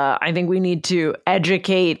here. I think we need to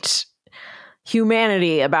educate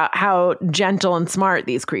humanity about how gentle and smart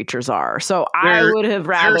these creatures are. So I would have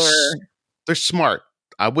rather. They're smart.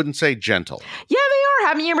 I wouldn't say gentle. Yeah, they are.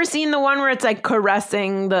 Haven't you ever seen the one where it's like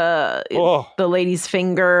caressing the lady's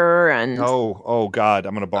finger and? Oh God,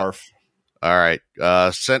 I'm gonna barf. All right,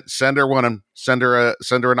 send her one. Send her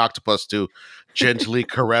an octopus to gently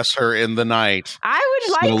caress her in the night. I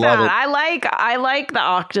would like that. I like the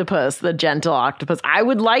octopus, the gentle octopus. I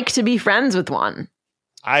would like to be friends with one.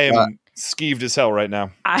 I am skeeved as hell right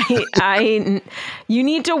now. You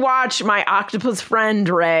need to watch My Octopus Friend,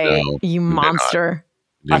 Ray. No, you monster.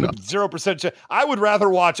 I'm 0%. I would rather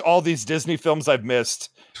watch all these Disney films I've missed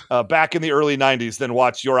back in the early 90s than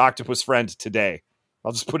watch Your Octopus Friend today.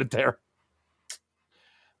 I'll just put it there.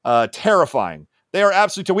 Terrifying. They are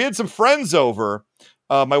absolutely. We had some friends over,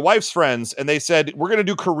 my wife's friends, and they said, we're going to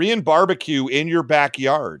do Korean barbecue in your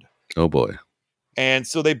backyard. Oh boy. And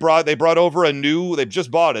so they brought over they've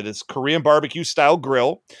just bought it. It's Korean barbecue style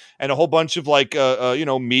grill and a whole bunch of like,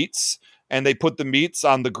 meats. And they put the meats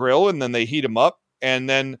on the grill and then they heat them up.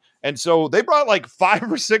 and so they brought like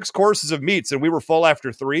 5 or 6 courses of meats, and we were full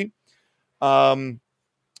after 3.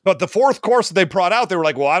 But the 4th course that they brought out, they were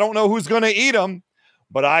like, well, I don't know who's going to eat them,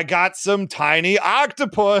 but I got some tiny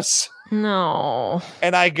octopus. No.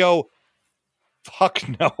 And I go, fuck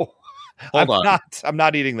no. I'm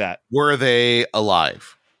not eating that. Were they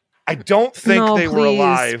alive? I don't think they were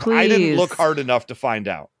alive. Please. I didn't look hard enough to find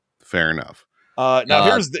out. Fair enough.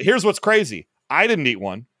 Now here's what's crazy. I didn't eat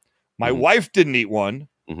one. My wife didn't eat one.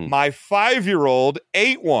 My 5-year-old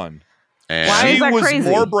ate one. And Why is that was crazy?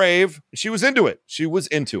 more brave. She was into it.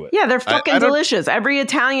 Yeah, they're fucking delicious. Every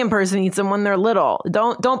Italian person eats them when they're little.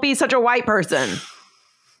 Don't be such a white person.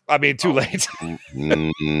 I mean, too late.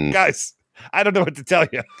 Guys, I don't know what to tell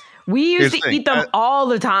you. We used to eat them all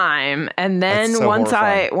the time, and then so once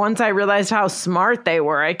horrifying. I realized how smart they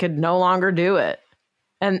were, I could no longer do it.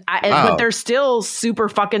 But they're still super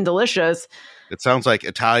fucking delicious. It sounds like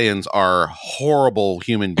Italians are horrible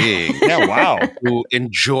human beings. Yeah, wow. Who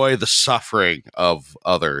enjoy the suffering of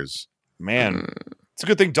others. Man, it's a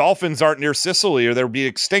good thing dolphins aren't near Sicily or they'll be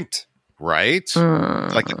extinct. Right?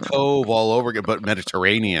 Like a cove all over again, but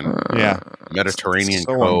Mediterranean. Yeah. Mediterranean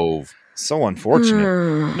cove. So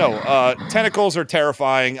unfortunate. No, tentacles are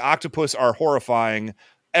terrifying. Octopus are horrifying.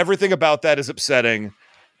 Everything about that is upsetting.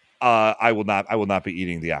 I will not be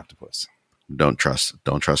eating the octopus. Don't trust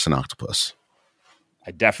an octopus. I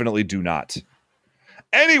definitely do not.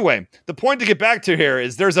 Anyway, the point to get back to here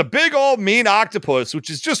is there's a big old mean octopus, which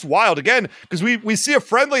is just wild again, because we see a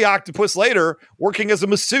friendly octopus later working as a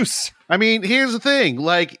masseuse. I mean, here's the thing.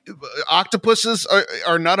 Like, octopuses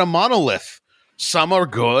are not a monolith. Some are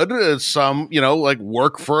good. Some, like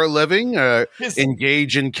work for a living,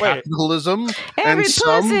 engage in capitalism. Every and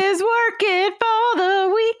puss is working for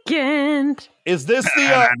the weekend. Is this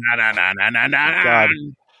the... God.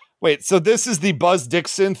 Wait, so this is the Buzz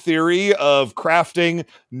Dixon theory of crafting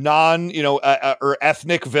or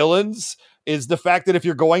ethnic villains, is the fact that if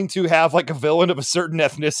you're going to have like a villain of a certain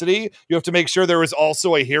ethnicity, you have to make sure there is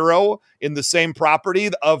also a hero in the same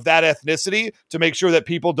property of that ethnicity to make sure that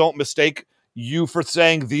people don't mistake you for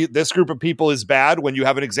saying this group of people is bad when you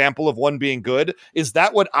have an example of one being good. Is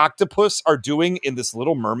that what octopus are doing in this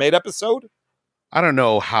Little Mermaid episode? I don't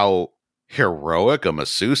know how heroic a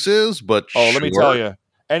masseuse is, but let me tell you.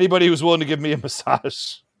 Anybody who's willing to give me a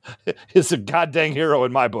massage is a goddamn hero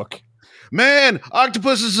in my book. Man,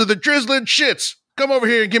 octopuses are the drizzling shits. Come over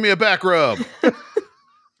here and give me a back rub.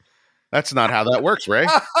 That's not how that works, Ray.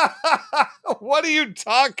 What are you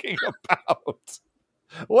talking about?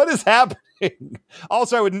 What is happening?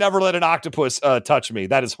 Also, I would never let an octopus touch me.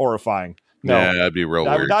 That is horrifying. No, yeah, that'd be real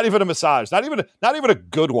weird. Not even a massage. Not even a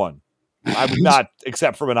good one. I would not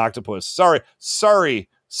accept from an octopus. Sorry,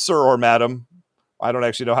 sir or madam. I don't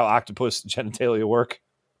actually know how octopus genitalia work.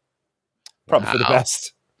 Probably for the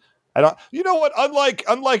best. I don't. You know what?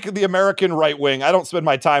 Unlike the American right wing, I don't spend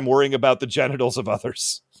my time worrying about the genitals of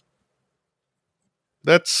others.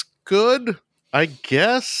 That's good, I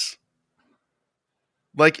guess.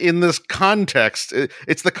 Like in this context,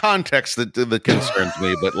 it's the context that concerns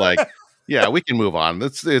me. But like, yeah, we can move on.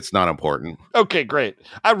 It's not important. Okay, great.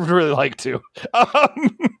 I would really like to.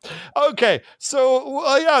 Okay, so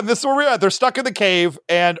this is where we're at. They're stuck in the cave,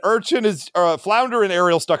 and Urchin is Flounder and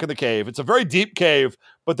Ariel stuck in the cave. It's a very deep cave,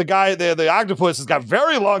 but the octopus has got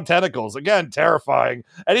very long tentacles. Again, terrifying,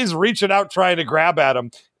 and he's reaching out trying to grab at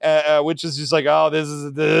him, which is just like, oh, this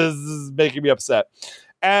is making me upset.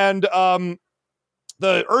 And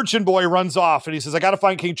the urchin boy runs off and he says, I got to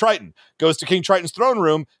find King Triton. Goes to King Triton's throne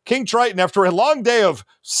room. King Triton, after a long day of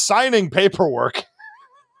signing paperwork,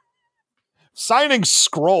 signing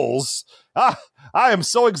scrolls, I am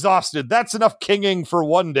so exhausted. That's enough kinging for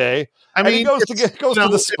one day. I mean, he goes to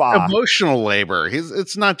the spa. Emotional labor.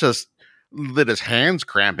 It's not just that his hand's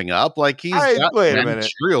cramping up. Like he's got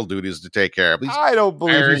managerial duties to take care of. I don't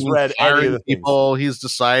believe he's read any of the people. He's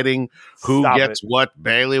deciding who gets what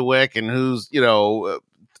bailiwick and who's,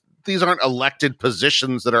 these aren't elected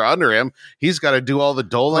positions that are under him. He's got to do all the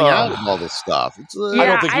doling out of all this stuff. I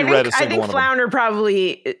don't think he read a single one of them. I think Flounder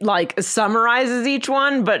probably summarizes each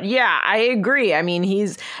one, but yeah, I agree. I mean,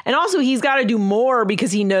 he's got to do more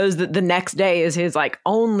because he knows that the next day is his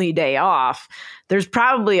only day off. There's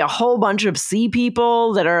probably a whole bunch of sea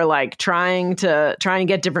people that are trying to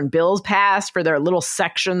get different bills passed for their little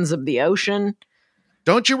sections of the ocean.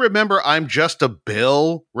 Don't you remember I'm Just a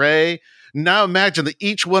Bill, Ray? Now imagine that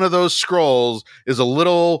each one of those scrolls is a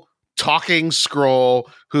little talking scroll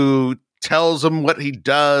who tells him what he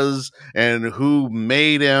does and who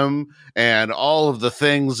made him and all of the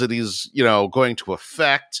things that he's, going to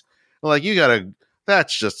affect. That's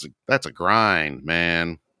a grind,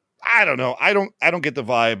 man. I don't know. I don't get the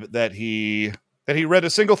vibe that he read a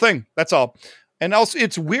single thing. That's all. And also,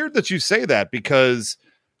 it's weird that you say that, because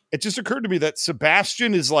it just occurred to me that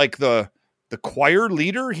Sebastian is like the choir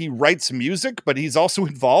leader. He writes music, but he's also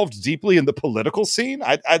involved deeply in the political scene.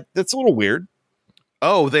 That's a little weird.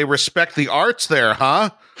 Oh, they respect the arts there, huh?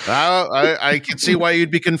 I can see why you'd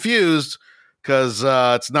be confused, because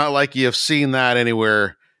it's not like you've seen that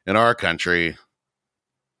anywhere in our country.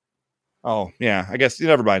 Oh, yeah, I guess.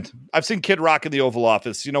 Never mind. I've seen Kid Rock in the Oval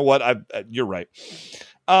Office. You know what? You're right.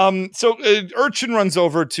 So Urchin runs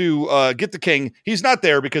over to get the king. He's not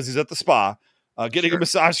there because he's at the spa, getting a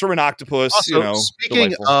massage from an octopus. Also,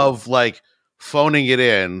 speaking of like phoning it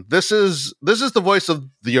in, this is the voice of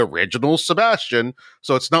the original Sebastian,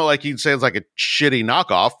 so it's not like he sounds like a shitty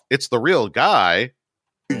knockoff. It's the real guy.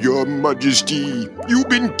 Your Majesty, you've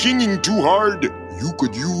been kinging too hard. You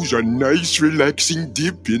could use a nice relaxing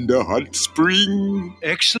dip in the hot spring.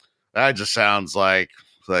 Excellent. That just sounds like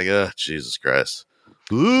Jesus Christ.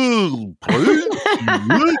 He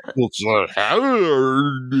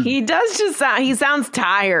does just sound. He sounds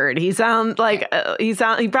tired. He sounds like he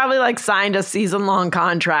probably like signed a season-long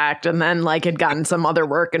contract and then like had gotten some other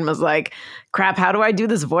work and was like, "Crap, how do I do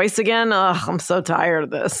this voice again? Ugh, I'm so tired of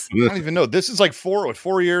this." I don't even know. This is like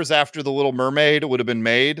 4 years after The Little Mermaid would have been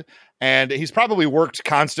made, and he's probably worked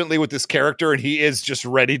constantly with this character, and he is just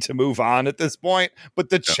ready to move on at this point. But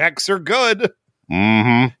the checks are good.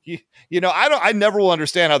 Mm-hmm. You know, I never will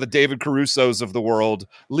understand how the David Carusos of the world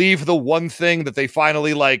leave the one thing that they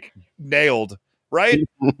finally like nailed, right?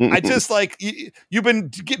 I just like you've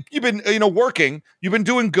been working, you've been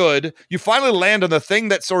doing good, you finally land on the thing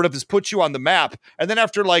that sort of has put you on the map, and then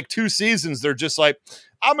after like 2 seasons, they're just like,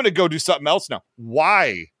 I'm gonna go do something else now.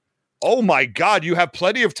 Why? Oh my God, you have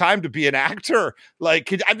plenty of time to be an actor.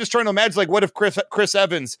 Like, I'm just trying to imagine, like, what if Chris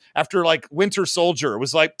Evans, after like Winter Soldier,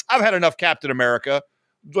 was like, I've had enough Captain America.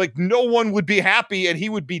 Like, no one would be happy and he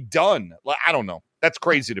would be done. Like, I don't know. That's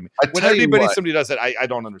crazy to me. When somebody does that, I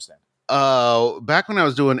don't understand. Back when I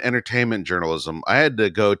was doing entertainment journalism, I had to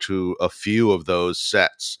go to a few of those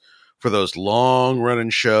sets for those long running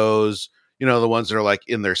shows. You know, the ones that are like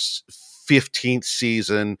in their 15th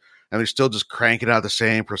season, and they're still just cranking out the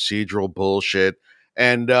same procedural bullshit.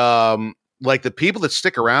 And like the people that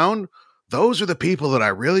stick around, those are the people that I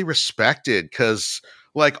really respected, because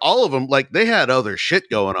like all of them, like they had other shit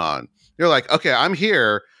going on. You're like, okay, I'm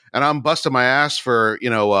here and I'm busting my ass for,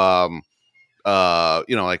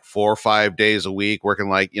 like 4 or 5 days a week, working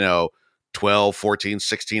like, 12, 14,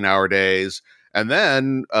 16-hour days. And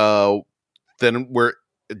then we're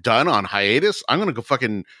done on hiatus. I'm going to go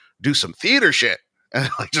fucking do some theater shit. And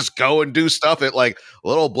like just go and do stuff at like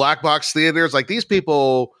little black box theaters. Like these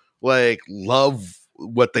people like love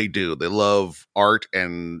what they do. They love art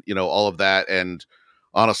and all of that. And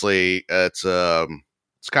honestly, it's kind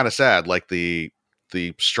of sad. Like the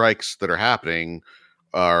strikes that are happening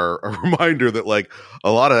are a reminder that like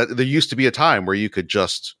there used to be a time where you could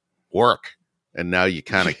just work, and now you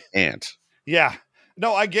kind of can't. Yeah.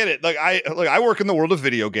 No, I get it. I work in the world of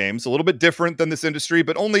video games, a little bit different than this industry,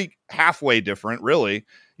 but only halfway different, really.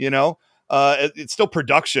 It's still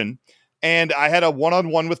production. And I had a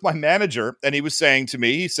one-on-one with my manager, and he was saying to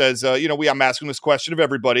me, he says, I'm asking this question of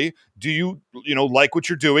everybody. Do you, like what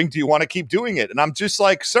you're doing? Do you want to keep doing it? And I'm just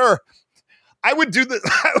like, sir, I would do this.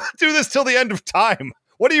 I would do this till the end of time.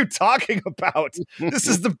 What are you talking about? This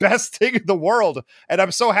is the best thing in the world. And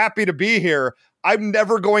I'm so happy to be here. I'm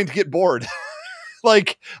never going to get bored.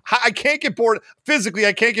 Like, I can't get bored physically.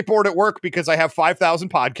 I can't get bored at work because I have 5,000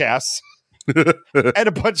 podcasts and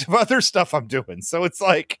a bunch of other stuff I'm doing. So it's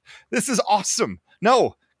like, this is awesome.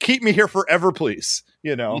 No, keep me here forever, please.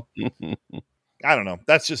 I don't know.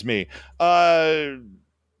 That's just me.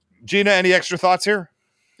 Gina, any extra thoughts here?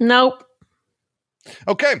 Nope.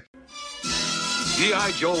 Okay.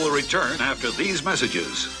 G.I. Joe will return after these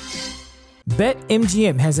messages.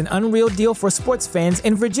 BetMGM has an unreal deal for sports fans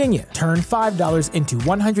in Virginia. Turn $5 into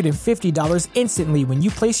 $150 instantly when you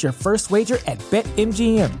place your first wager at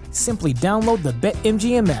BetMGM. Simply download the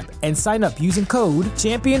BetMGM app and sign up using code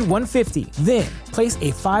Champion150. Then, place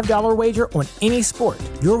a $5 wager on any sport.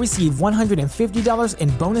 You'll receive $150 in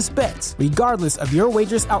bonus bets, regardless of your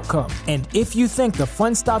wager's outcome. And if you think the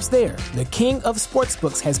fun stops there, the King of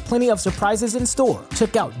Sportsbooks has plenty of surprises in store.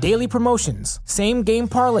 Check out daily promotions, same-game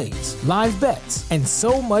parlays, live bets, and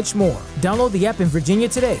so much more. Download the app in Virginia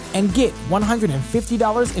today and get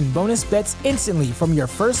 $150 in bonus bets instantly from your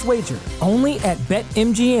first wager. Only at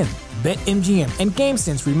BetMGM. BetMGM and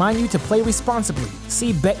GameSense remind you to play responsibly.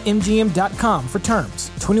 See BetMGM.com for terms.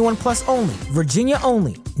 21 plus only. Virginia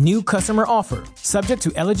only. New customer offer. Subject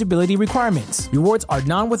to eligibility requirements. Rewards are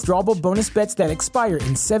non-withdrawable bonus bets that expire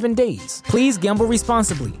in 7 days. Please gamble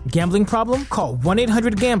responsibly. Gambling problem? Call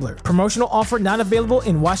 1-800-GAMBLER. Promotional offer not available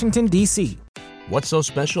in Washington, D.C. What's so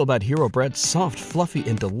special about Hero Bread's soft, fluffy,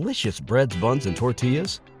 and delicious breads, buns, and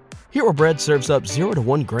tortillas? Hero Bread serves up 0 to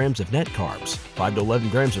 1 grams of net carbs, 5 to 11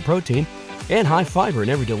 grams of protein, and high fiber in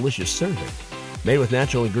every delicious serving. Made with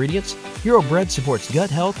natural ingredients, Hero Bread supports gut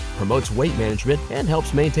health, promotes weight management, and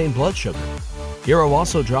helps maintain blood sugar. Hero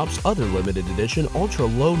also drops other limited edition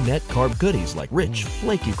ultra-low net carb goodies like rich,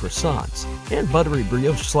 flaky croissants and buttery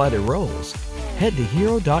brioche slider rolls. Head to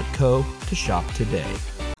hero.co to shop today.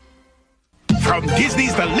 From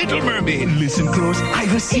Disney's The Little Mermaid. Listen close,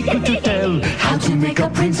 I've a secret to tell. How to make a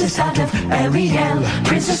princess out of Ariel.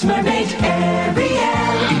 Princess Mermaid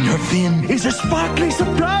Ariel. In her fin is a sparkling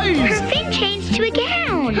surprise. Her fin changed to a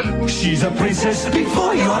gown. She's a princess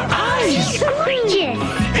before your eyes. She's gorgeous.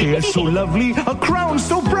 Hair so lovely, a crown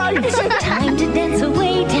so bright. So time to dance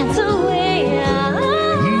away, dance away.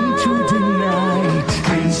 Into the night.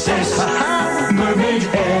 Princess Mermaid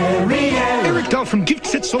Ariel. Eric Dahl from Gift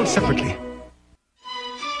Set sold separately.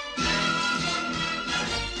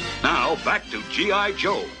 Now, back to G.I.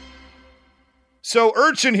 Joe. So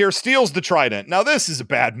Urchin here steals the Trident. Now, this is a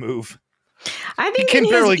bad move. I think he can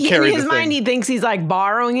barely carry in his the mind, thing. he thinks he's like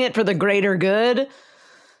borrowing it for the greater good.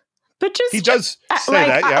 But he does say like,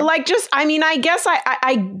 that, yeah. I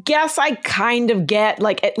guess I kind of get,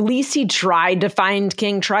 like, at least he tried to find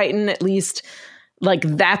King Triton. At least, like,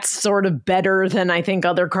 that's sort of better than I think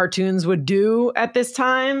other cartoons would do at this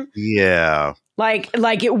time. Yeah. Like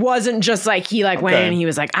it wasn't just like he went in and he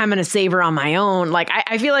was like, I'm going to save her on my own. Like,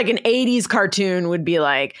 I feel like an 80s cartoon would be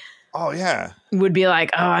like, oh, yeah. Would be like,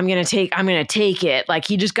 oh, I'm going to take it. Like,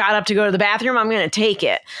 he just got up to go to the bathroom. I'm going to take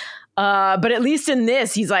it. But at least in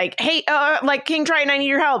this, he's like, hey, like, King Triton, I need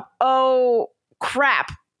your help. Oh,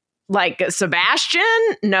 crap. Like, Sebastian?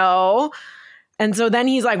 No. And so then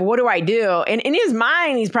he's like, what do I do? And in his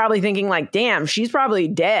mind, he's probably thinking like, damn, she's probably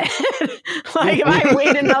dead. Like, if I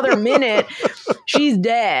wait another minute, she's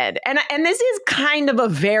dead. And this is kind of a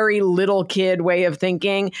very little kid way of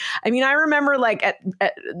thinking. I mean, I remember like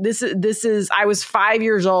this is I was 5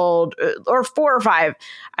 years old or 4 or 5.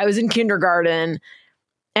 I was in kindergarten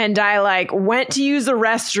and I like went to use the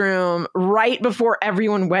restroom right before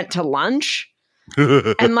everyone went to lunch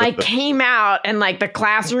and like came out and like the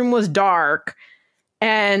classroom was dark.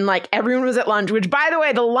 And like everyone was at lunch, which by the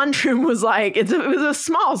way, the lunchroom was like, it was a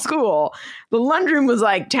small school. The lunchroom was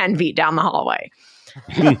like 10 feet down the hallway.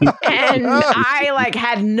 And I like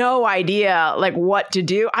had no idea like what to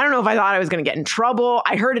do. I don't know if I thought I was going to get in trouble.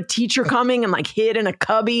 I heard a teacher coming and like hid in a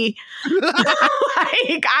cubby.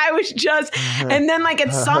 Like I was just, and then like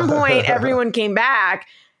at some point everyone came back.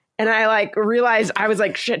 And I like realized I was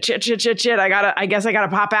like, shit. I guess I gotta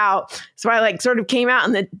pop out. So I like sort of came out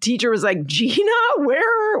and the teacher was like, Gina,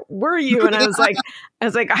 where were you? And I was like,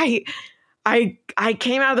 I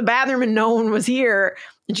came out of the bathroom and no one was here.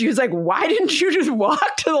 And she was like, why didn't you just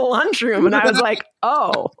walk to the lunchroom? And I was like,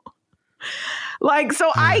 oh. Like,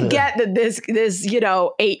 so I get that this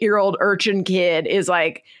 8-year-old urchin kid is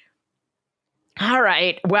like, all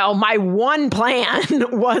right, well, my one plan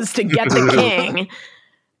was to get the king.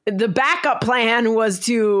 The backup plan was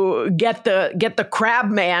to get the crab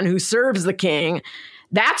man who serves the king.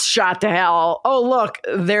 That's shot to hell. Oh, look,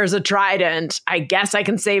 there's a trident. I guess I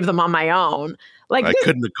can save them on my own. Like I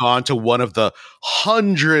couldn't have gone to one of the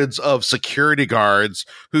hundreds of security guards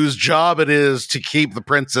whose job it is to keep the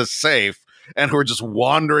princess safe and who are just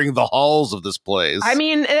wandering the halls of this place. I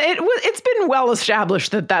mean, it's been well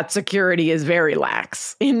established that security is very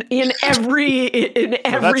lax in every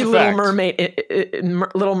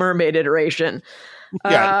Little Mermaid iteration.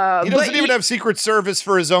 Yeah, he doesn't even have Secret Service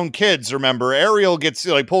for his own kids. Remember, Ariel gets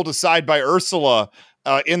like pulled aside by Ursula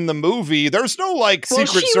in the movie. There's no like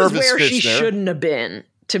Secret Service was where fish she there. Shouldn't have been.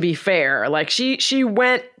 To be fair, like she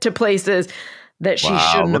went to places that she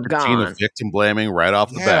shouldn't have gone. Tina victim blaming right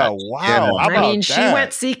off the bat. Wow. Yeah. I mean, she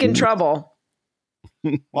went seeking trouble.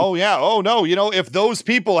 Oh, yeah. Oh, no. You know, if those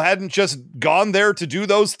people hadn't just gone there to do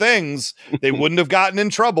those things, they wouldn't have gotten in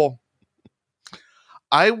trouble.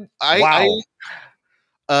 Part of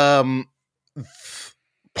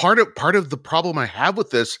the problem I have with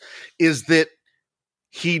this is that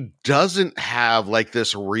he doesn't have like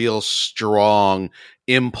this real strong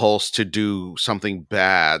impulse to do something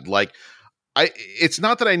bad. Like, it's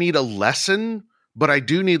not that I need a lesson, but I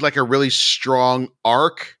do need like a really strong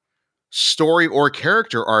story or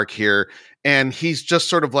character arc here. And he's just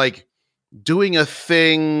sort of like doing a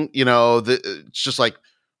thing, it's just like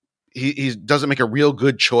he doesn't make a real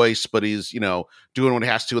good choice, but he's, doing what he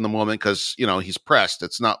has to in the moment because, he's pressed.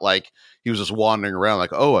 It's not like he was just wandering around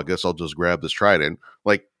like, oh, I guess I'll just grab this trident.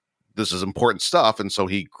 Like, this is important stuff. And so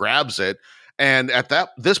he grabs it. And at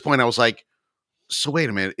this point, I was like, so wait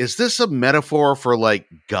a minute, is this a metaphor for like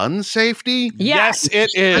gun safety? Yes,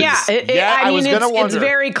 it is. Yeah, I mean, it's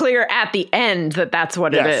very clear at the end that that's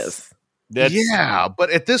what it is. Yeah,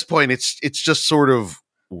 but at this point, it's just sort of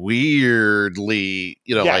weirdly,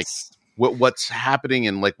 like what's happening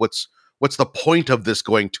and like what's the point of this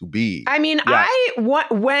going to be? I mean,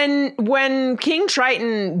 when King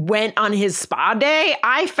Triton went on his spa day,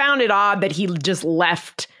 I found it odd that he just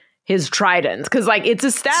left his trident because like it's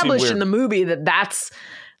established in the movie that's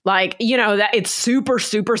like, that it's super,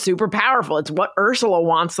 super, super powerful. It's what Ursula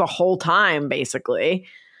wants the whole time, basically.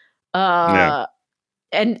 And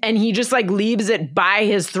he just like leaves it by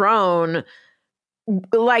his throne.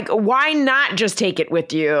 Like, why not just take it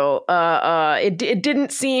with you? It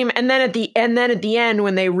didn't seem. And then at the end,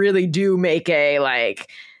 when they really do make a like,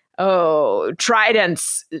 oh,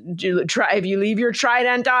 tridents. If you leave your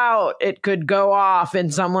trident out, it could go off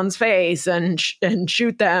in someone's face and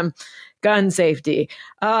shoot them. Gun safety.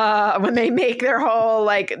 When they make their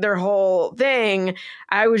whole thing,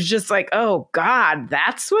 I was just like, oh God,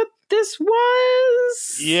 that's what this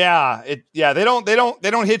was. Yeah, they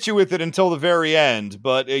don't hit you with it until the very end.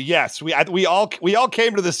 But yes, we all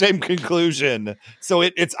came to the same conclusion. So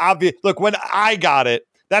it's obvious. Look, when I got it,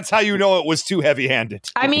 that's how you know it was too heavy-handed.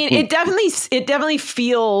 I mean, it definitely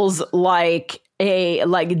feels like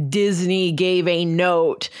Disney gave a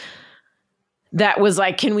note that was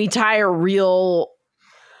like, can we tie a real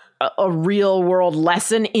world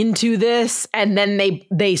lesson into this? And then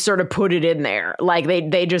they sort of put it in there. Like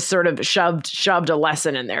they just sort of shoved a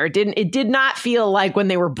lesson in there. It did not feel like when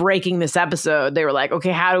they were breaking this episode, they were like,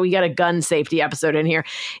 okay, how do we get a gun safety episode in here?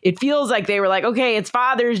 It feels like they were like, okay, it's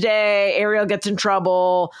Father's Day. Ariel gets in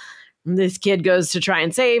trouble. This kid goes to try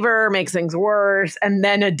and save her, makes things worse. And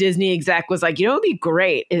then a Disney exec was like, what would be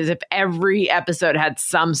great is if every episode had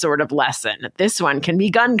some sort of lesson. This one can be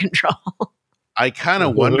gun control. I kind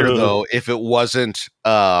of wonder, though, if it wasn't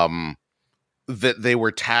that they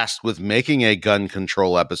were tasked with making a gun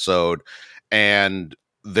control episode and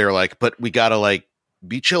they're like, but we got to like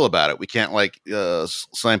be chill about it. We can't like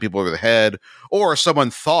slam people over the head. Or someone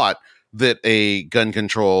thought that a gun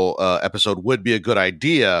control episode would be a good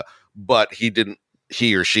idea, but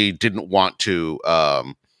he or she didn't want to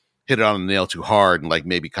hit it on the nail too hard and like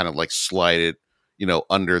maybe kind of like slide it,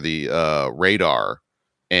 under the radar.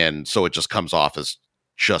 And so it just comes off as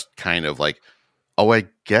just kind of like, oh, I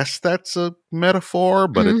guess that's a metaphor,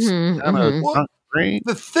 but it's kind of not great.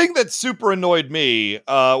 The thing that super annoyed me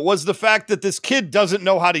was the fact that this kid doesn't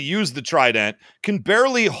know how to use the trident, can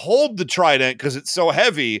barely hold the trident because it's so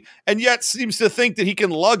heavy, and yet seems to think that he can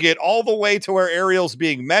lug it all the way to where Ariel's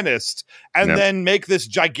being menaced and then make this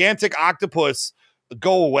gigantic octopus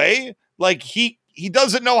go away. Like he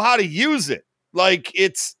doesn't know how to use it. Like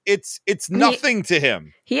it's nothing to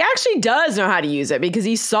him. He actually does know how to use it because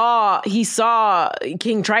he saw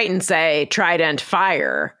King Triton say trident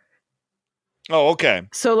fire. Oh, okay.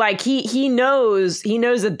 So like he knows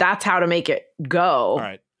that that's how to make it go. All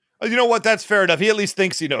right. You know what? That's fair enough. He at least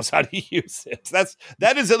thinks he knows how to use it.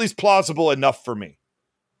 That is at least plausible enough for me.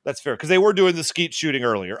 That's fair because they were doing the skeet shooting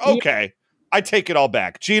earlier. Okay, I take it all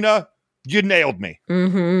back. Gina, you nailed me.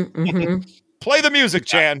 Play the music,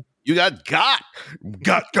 Chan. You got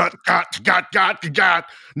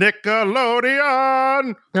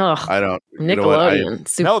Nickelodeon. Ugh, I don't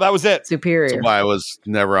Nickelodeon. No, that was it. Superior. That's why I was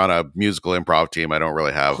never on a musical improv team. I don't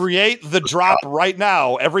really have. Create the drop right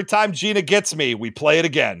now. Every time Gina gets me, we play it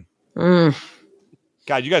again.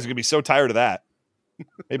 God, you guys are gonna be so tired of that.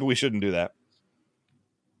 Maybe we shouldn't do that.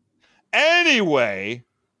 Anyway,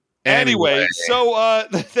 so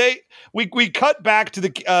we cut back to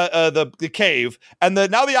the cave, and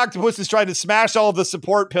now the octopus is trying to smash all of the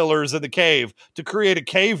support pillars in the cave to create a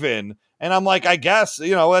cave in. And I'm like, I guess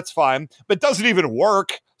that's fine, but it doesn't even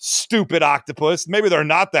work. Stupid octopus. Maybe they're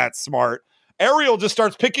not that smart. Ariel just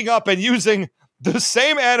starts picking up and using the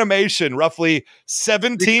same animation roughly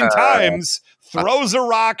 17 times, throws a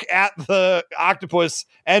rock at the octopus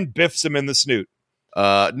and biffs him in the snoot.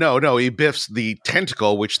 No, he biffs the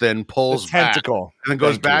tentacle, which then pulls back and then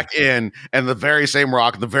goes back in, and the very same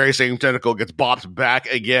rock, the very same tentacle gets bopped back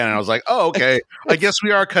again. And I was like, oh, okay. I guess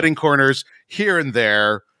we are cutting corners here and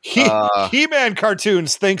there. He-Man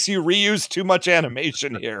cartoons thinks you reuse too much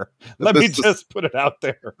animation here. Let me just put it out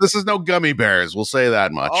there. This is no Gummy Bears. We'll say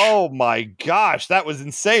that much. Oh my gosh, that was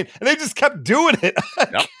insane. And they just kept doing it.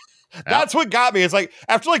 Yep. That's what got me. It's like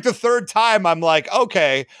after like the third time, I'm like,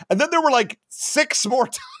 okay. And then there were like 6 more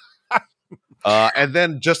times. And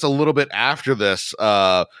then just a little bit after this,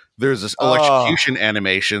 there's this electrocution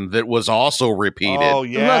animation that was also repeated. Oh,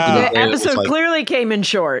 yeah. Look, the episode clearly came in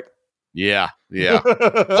short. Yeah.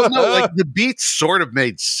 Well, no, like the beats sort of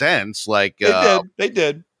made sense. Like they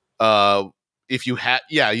did. If you had,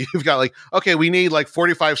 you've got like, okay, we need like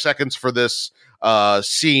 45 seconds for this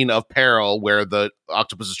scene of peril where the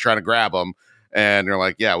octopus is trying to grab him, and you're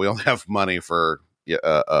like, yeah, we only have money for.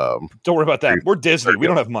 Don't worry about that. We're Disney. We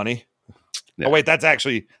don't have money. Yeah. Oh wait, that's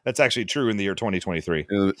actually true in the year 2023.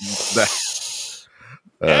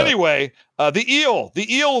 Anyway, the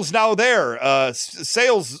eel's now there.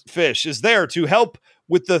 Sales fish is there to help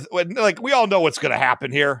with we all know what's going to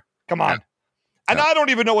happen here. Come on. And I don't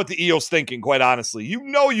even know what the eel's thinking, quite honestly.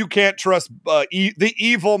 You can't trust the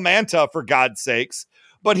evil manta, for God's sakes.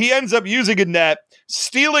 But he ends up using a net,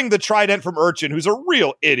 stealing the trident from Urchin, who's a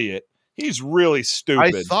real idiot. He's really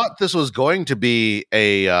stupid. I thought this was going to be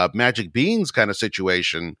a magic beans kind of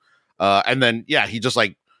situation. And then, he just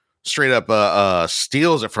like straight up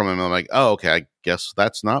steals it from him. I'm like, oh, okay, I guess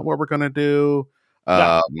that's not what we're going to do.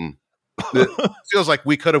 It feels like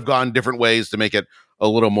we could have gone different ways to make it a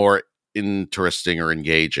little more interesting or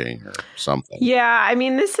engaging or something. Yeah, I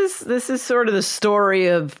mean, this is sort of the story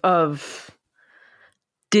of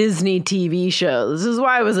Disney TV shows. This is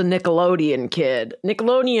why I was a Nickelodeon kid.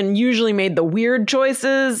 Nickelodeon usually made the weird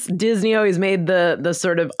choices. Disney always made the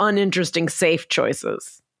sort of uninteresting, safe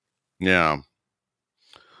choices. Yeah.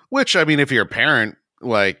 Which, I mean, if you're a parent,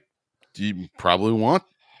 like, you probably want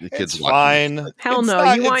the kids watching. Fine. Hell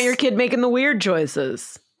no, you want your kid making the weird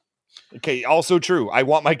choices. Okay, also true. I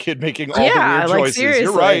want my kid making all the weird choices. Seriously.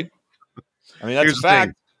 You're right. I mean, that's a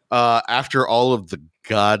fact. After all of the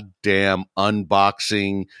goddamn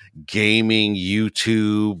unboxing gaming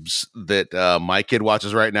YouTubes that my kid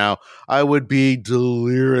watches right now, I would be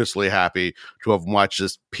deliriously happy to have watched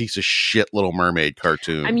this piece of shit Little Mermaid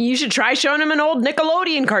cartoon. I mean, you should try showing him an old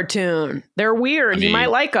Nickelodeon cartoon. They're weird. You might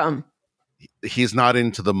like them. He's not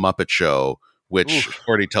into the Muppet Show, which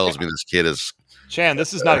already tells me this kid is... Chan,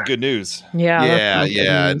 this is not good news.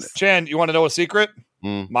 Yeah. Chan, you want to know a secret?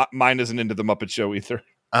 Mine isn't into the Muppet Show either.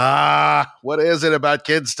 What is it about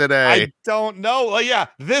kids today? I don't know. Well,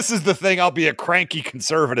 this is the thing I'll be a cranky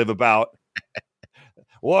conservative about.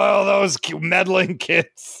 Well, those meddling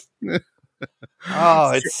kids.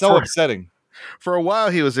 Oh, it's so upsetting. For a while,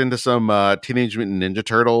 he was into some Teenage Mutant Ninja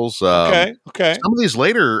Turtles. Okay. Some of these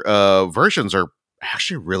later versions are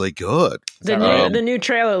actually really good. The new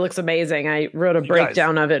trailer looks amazing. I wrote a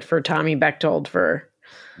breakdown of it for Tommy Bechtold for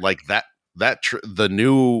like that. The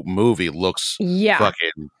new movie looks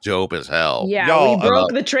fucking dope as hell. Yeah, we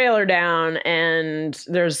broke the trailer down, and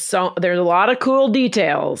there's a lot of cool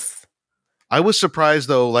details. I was surprised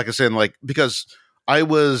though, like I said, because I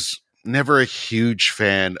was never a huge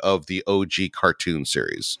fan of the OG cartoon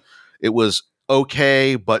series. It was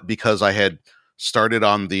okay, but because I had started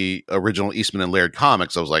on the original Eastman and Laird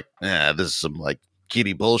comics, I was like, this is some like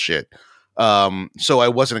kiddie bullshit. So I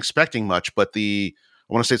wasn't expecting much, but I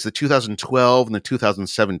want to say it's the 2012 and the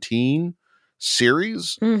 2017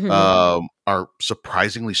 series are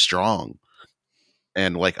surprisingly strong.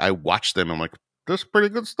 And like, I watched them, I'm like, this is pretty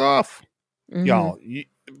good stuff. Y'all,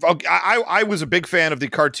 I was a big fan of the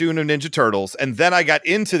cartoon of Ninja Turtles, and then I got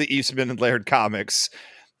into the Eastman and Laird comics.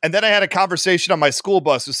 And then I had a conversation on my school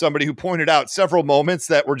bus with somebody who pointed out several moments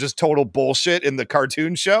that were just total bullshit in the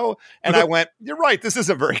cartoon show. And I went, you're right, this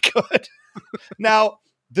isn't very good. Now,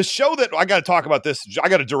 the show that I got to talk about this, I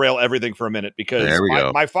got to derail everything for a minute because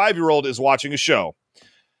my 5-year-old is watching a show,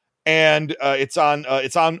 and it's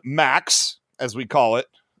on Max, as we call it,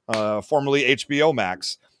 formerly HBO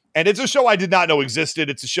Max. And it's a show I did not know existed.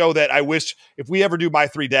 It's a show that I wish, if we ever do My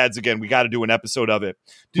Three Dads again, we got to do an episode of it.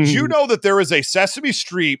 Did you know that there is a Sesame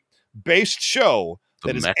Street based show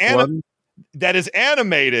that is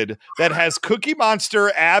animated, that has Cookie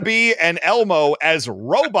Monster, Abby, and Elmo as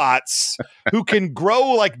robots who can grow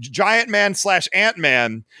like Giant Man /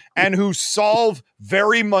 Ant-Man and who solve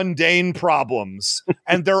very mundane problems.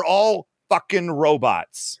 And they're all fucking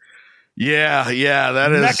robots. Yeah,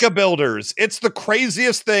 that is Mecha Builders. It's the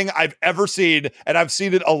craziest thing I've ever seen, and I've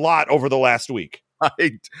seen it a lot over the last week.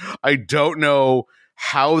 I don't know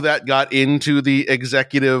how that got into the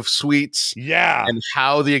executive suites. Yeah. And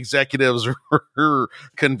how the executives were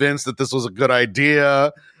convinced that this was a good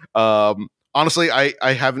idea. Honestly,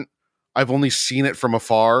 I've only seen it from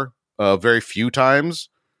afar, very few times.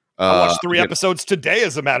 I watched 3 episodes today,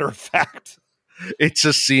 as a matter of fact. It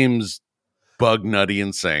just seems bug nutty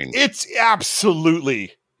insane. It's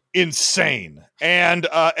absolutely insane. And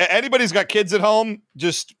anybody's got kids at home,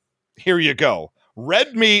 just here you go.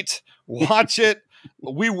 Red Meat, watch it.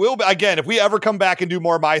 We will, again, if we ever come back and do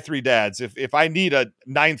more My Three Dads, if I need a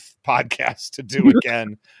 9th podcast to do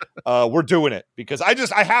again, we're doing it because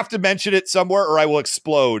I have to mention it somewhere or I will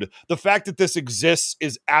explode. The fact that this exists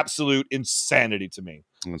is absolute insanity to me.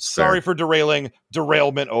 Sorry for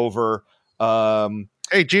derailment over.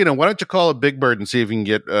 Hey, Gina, why don't you call a Big Bird and see if you can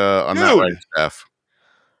get on that line staff?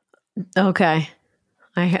 Okay.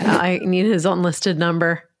 I need his unlisted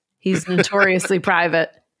number. He's notoriously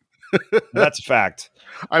private. That's a fact.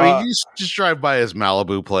 I mean, you just drive by his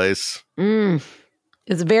Malibu place.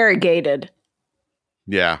 It's very gated.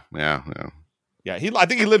 Yeah. Yeah, I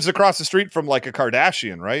think he lives across the street from like a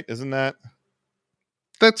Kardashian, right? Isn't that?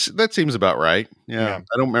 That seems about right. Yeah.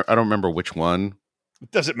 I don't remember which one.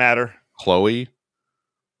 It doesn't matter. Chloe,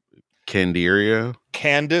 Candiria,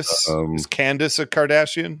 Candace. Is Candace a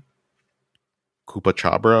Kardashian? Koopa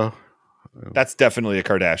Chabra. That's definitely a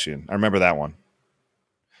Kardashian. I remember that one.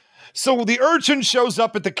 So the urchin shows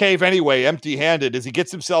up at the cave anyway, empty-handed, as he gets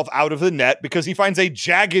himself out of the net because he finds a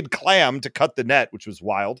jagged clam to cut the net, which was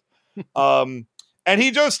wild. And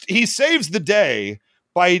he saves the day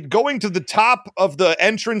by going to the top of the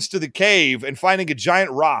entrance to the cave and finding a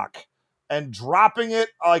giant rock and dropping it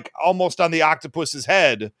like almost on the octopus's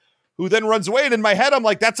head, who then runs away. And in my head, I'm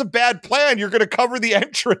like, that's a bad plan. You're going to cover the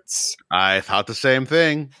entrance. I thought the same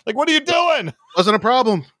thing. Like, what are you doing? Wasn't a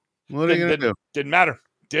problem. What are you going to do? Didn't matter.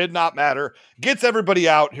 Did not matter. Gets everybody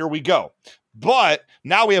out. Here we go. But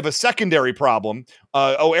now we have a secondary problem.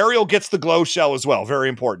 Ariel gets the glow shell as well. Very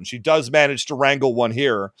important. She does manage to wrangle one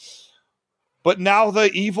here. But now the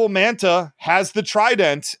evil Manta has the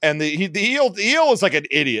Trident, and the eel is like an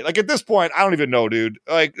idiot. Like at this point, I don't even know, dude.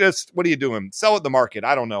 Like this, what are you doing? Sell it in the market.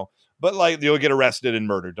 I don't know. But like you'll get arrested and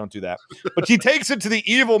murdered. Don't do that. But he takes it to the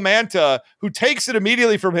evil Manta, who takes it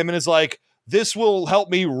immediately from him and is like, this will help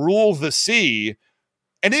me rule the sea.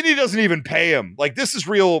 And then he doesn't even pay him. Like this is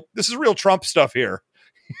real Trump stuff here.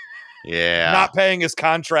 Yeah. Not paying his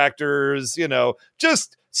contractors,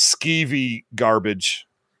 just skeevy garbage.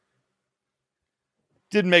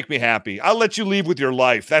 Didn't make me happy. I'll let you leave with your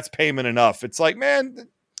life. That's payment enough. It's like, man,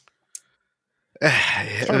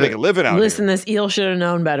 trying to make a living out Listen, here. This eel should have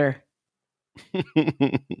known better.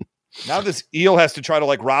 Now this eel has to try to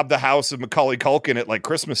like rob the house of Macaulay Culkin at like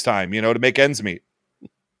Christmas time, to make ends meet.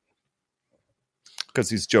 Because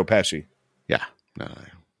he's Joe Pesci. Yeah. No,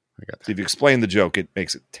 I got that. So if you explain the joke, it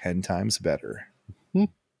makes it 10 times better.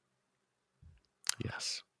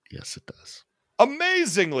 Yes. Yes, it does.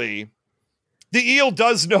 Amazingly, the eel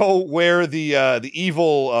does know where the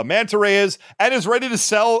evil manta ray is and is ready to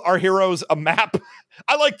sell our heroes a map.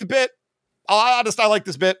 I like the bit. I like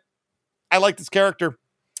this bit. I like this character.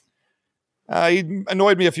 He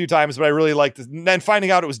annoyed me a few times, but I really liked this. And then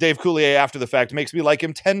finding out it was Dave Coulier after the fact makes me like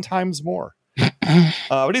him 10 times more.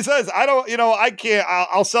 But he says, I can't,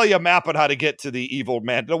 I'll sell you a map on how to get to the evil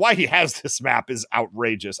man. Why he has this map is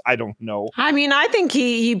outrageous. I don't know. I mean, I think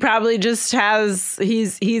he probably just has,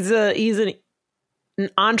 he's an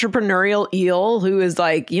entrepreneurial eel who is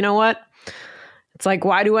like, you know what? It's like,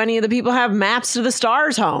 why do any of the people have maps to the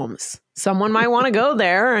stars homes? Someone might want to go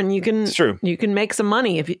there and you can, it's true. You can make some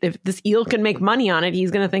money. If this eel can make money on it,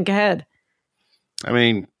 he's going to think ahead. I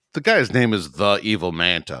mean, the guy's name is the Evil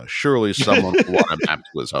Manta. Surely someone would want a map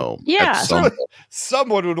to his home. Yeah.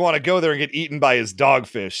 Someone would want to go there and get eaten by his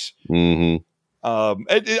dogfish. Mm-hmm.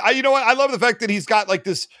 You know what? I love the fact that he's got like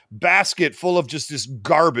this basket full of just this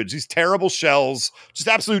garbage, these terrible shells, just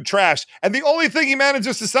absolute trash. And the only thing he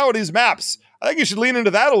manages to sell are these maps. I think you should lean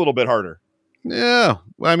into that a little bit harder. Yeah.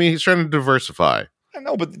 Well, I mean, he's trying to diversify. I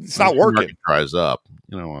know, but it's not working. Market dries up.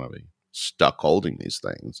 You don't want to be stuck holding these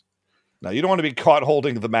things. No, you don't want to be caught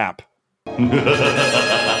holding the map. You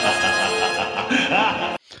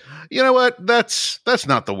know what? That's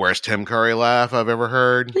not the worst Tim Curry laugh I've ever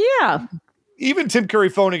heard. Yeah. Even Tim Curry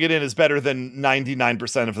phoning it in is better than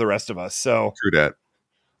 99% of the rest of us. So true that.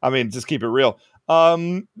 I mean, just keep it real. Now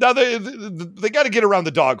they got to get around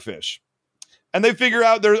the dogfish, and they figure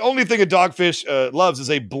out the only thing a dogfish loves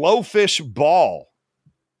is a blowfish ball.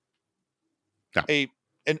 Yeah.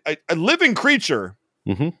 A living creature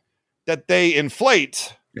that they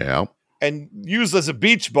inflate, and use as a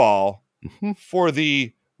beach ball for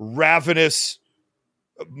the ravenous,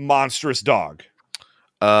 monstrous dog.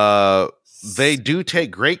 They do take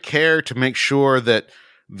great care to make sure that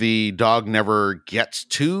the dog never gets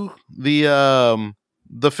to the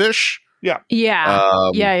fish. Yeah. Yeah.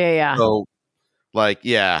 Yeah. So Like,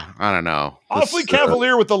 yeah, I don't know. Awfully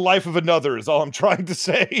cavalier with the life of another is all I'm trying to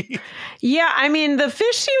say. Yeah, I mean, the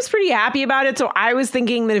fish seems pretty happy about it. So I was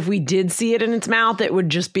thinking that if we did see it in its mouth, it would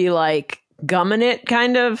just be like gumming it,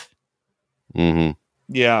 kind of. Mm-hmm.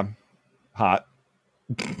 Yeah. Hot.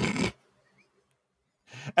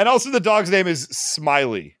 And also the dog's name is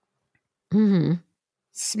Smiley. Mm-hmm.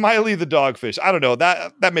 Smiley the dogfish. I don't know.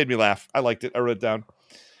 That made me laugh. I liked it. I wrote it down.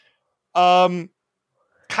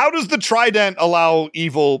 How does the Trident allow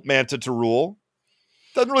evil Manta to rule?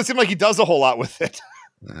 Doesn't really seem like he does a whole lot with it.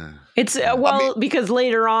 It's because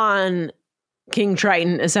later on, King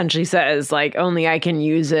Triton essentially says, like, only I can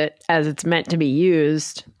use it as it's meant to be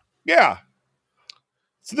used. Yeah.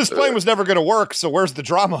 So this plan was never going to work, so where's the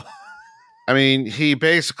drama? I mean, he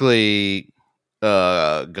basically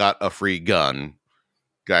got a free gun.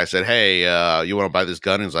 Guy said, hey, you want to buy this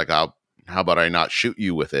gun? He's like, how about I not shoot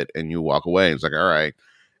you with it? And you walk away. He's like, all right.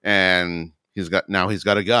 And he's got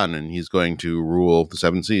a gun, and he's going to rule the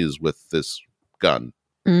seven seas with this gun.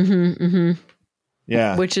 Mm-hmm, mm-hmm.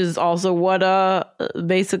 Yeah. Which is also what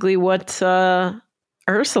basically what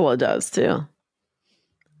Ursula does too.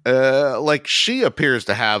 Like she appears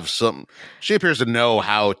to know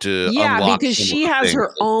how to unlock because she has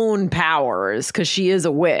her own powers because she is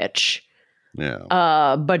a witch.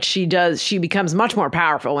 Yeah. But she becomes much more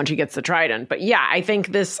powerful when she gets the Trident. But yeah, I think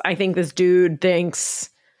this dude thinks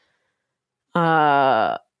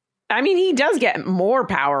I mean, he does get more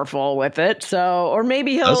powerful with it. So, or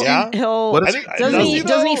maybe doesn't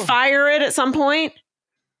he fire it at some point?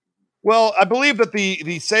 Well, I believe that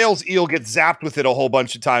the sales eel gets zapped with it a whole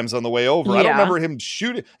bunch of times on the way over. I don't remember him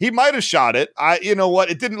shooting. He might have shot it. You know what?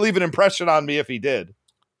 It didn't leave an impression on me if he did.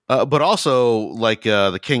 But also, like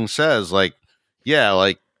the king says, like, yeah,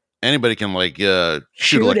 like anybody can like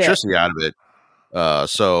shoot electricity out of it.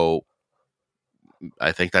 So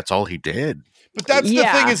I think that's all he did. But that's the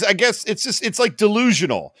thing is, I guess it's like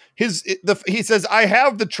delusional. He says, I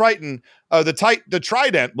have the Triton, the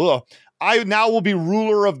Trident. Blah. I now will be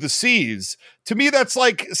ruler of the seas. To me, that's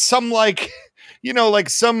like some methed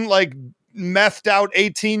out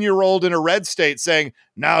 18-year-old in a red state saying,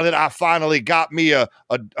 now that I finally got me a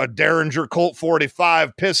Derringer Colt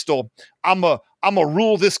 45 pistol, I'm a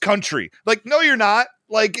rule this country. Like, no, you're not.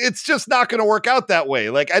 Like, it's just not going to work out that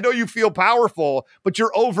way. Like, I know you feel powerful, but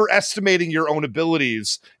you're overestimating your own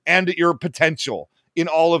abilities and your potential in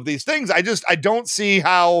all of these things. I don't see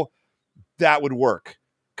how that would work.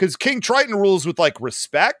 Because King Triton rules with, like,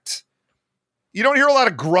 respect. You don't hear a lot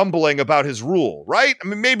of grumbling about his rule, right? I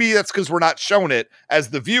mean, maybe that's because we're not shown it as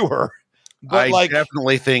the viewer. But I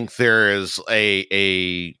definitely think there is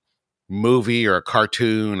a movie or a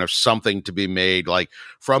cartoon or something to be made, like,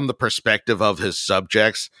 from the perspective of his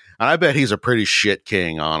subjects. And I bet he's a pretty shit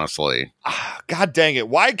king, honestly. God dang it.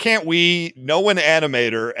 Why can't we know an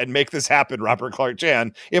animator and make this happen, Robert Clark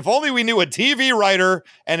Chan? If only we knew a TV writer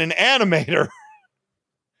and an animator.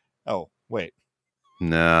 Oh, wait.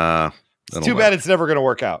 Nah. It's too bad it's never going to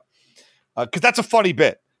work out. Because that's a funny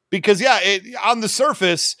bit. Because, on the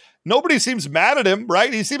surface, nobody seems mad at him,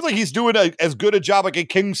 right? He seems like he's doing as good a job, like a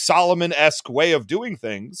King Solomon-esque way of doing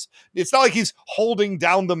things. It's not like he's holding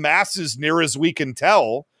down the masses near as we can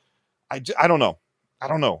tell. I don't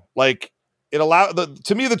know. Like,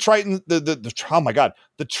 to me, the Triton, oh my God,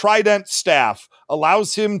 the Trident staff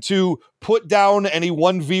allows him to put down any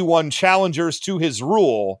 1v1 challengers to his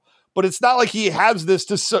rule, but it's not like he has this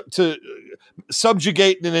to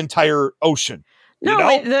subjugate an entire ocean. No,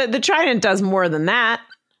 you know? the Trident does more than that.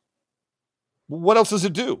 What else does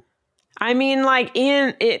it do? I mean, like,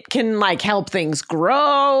 it can, like, help things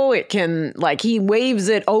grow. It can, like, he waves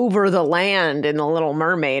it over the land in The Little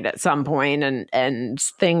Mermaid at some point, and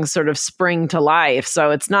things sort of spring to life.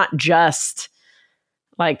 So it's not just,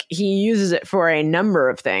 like, he uses it for a number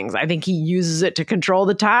of things. I think he uses it to control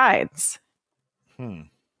the tides.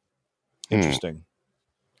 Interesting.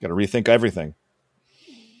 Got to rethink everything.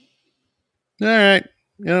 All right.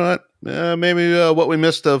 You know what? Maybe what we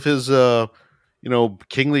missed of his,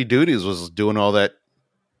 kingly duties was doing all that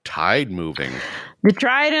tide moving. The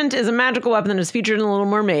Trident is a magical weapon that is featured in The Little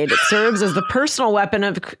Mermaid. It serves as the personal weapon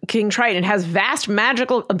of King Triton. It has vast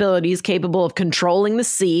magical abilities capable of controlling the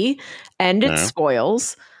sea and its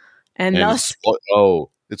spoils. And thus...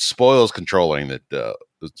 It's spoils controlling that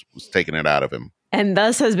was taking it out of him. And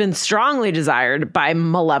thus has been strongly desired by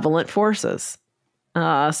malevolent forces.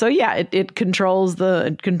 It controls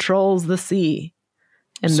the sea.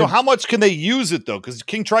 And so how much can they use it, though? Because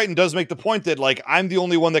King Triton does make the point that, like, I'm the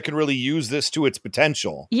only one that can really use this to its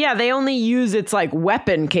potential. Yeah, they only use its, like,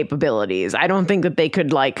 weapon capabilities. I don't think that they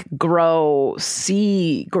could, like, grow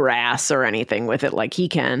sea grass or anything with it like he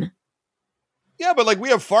can. Yeah, but like we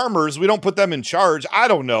have farmers, we don't put them in charge. I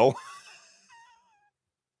don't know.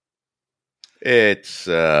 It's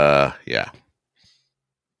yeah.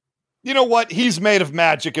 You know what? He's made of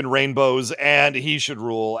magic and rainbows, and he should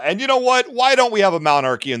rule. And you know what? Why don't we have a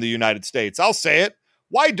monarchy in the United States? I'll say it.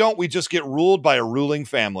 Why don't we just get ruled by a ruling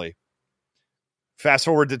family? Fast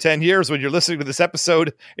forward to 10 years when you're listening to this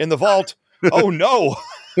episode in the vault. Oh, no.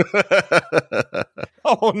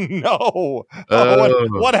 Oh, no.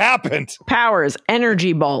 What happened? Powers,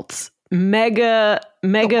 energy bolts,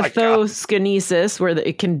 megathoskinesis, where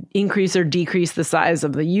it can increase or decrease the size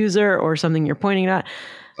of the user or something you're pointing at.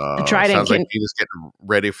 The Trident sounds like Tina's getting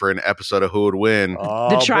ready for an episode of Who Would Win.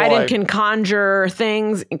 The Trident can conjure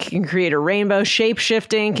things, it can create a rainbow,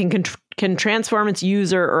 shape-shifting, can transform its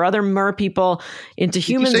user or other mer people into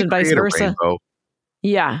humans and vice versa.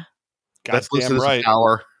 Yeah. That's listed as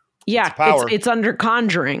power. Yeah, it's under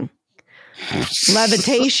conjuring.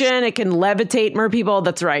 Levitation, it can levitate mer people.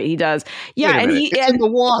 That's right, he does. Yeah, and it's in the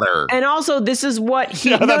water. And also, this is what he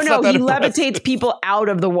he levitates people out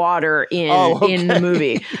of the water in the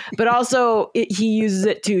movie. But also, he uses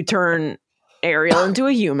it to turn Ariel into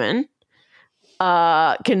a human.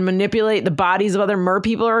 Can manipulate the bodies of other mer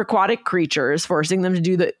people or aquatic creatures, forcing them to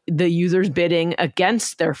do the user's bidding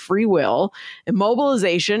against their free will.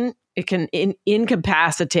 Immobilization, it can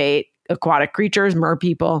incapacitate aquatic creatures, mer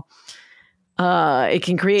people. It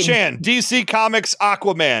can create Chan, DC Comics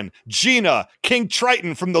Aquaman, Gina, King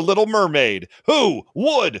Triton from The Little Mermaid. Who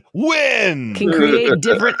would win? Can create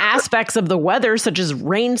different aspects of the weather, such as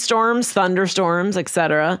rainstorms, thunderstorms,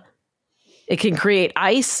 etc. It can create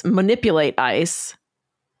ice, manipulate ice.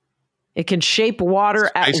 It can shape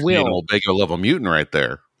water at will. Old Bego level mutant right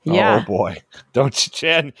there. Yeah. Oh boy, don't you,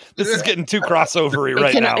 Chan? This is getting too crossovery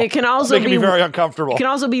now. It can also be very uncomfortable. It can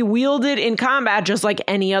also be wielded in combat, just like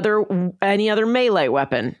any other melee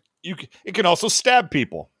weapon. It can also stab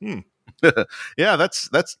people. Yeah, that's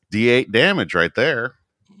D8 damage right there.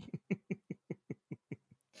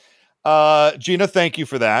 Gina, thank you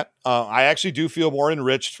for that. I actually do feel more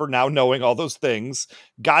enriched for now knowing all those things.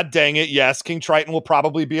 God dang it, yes, King Triton will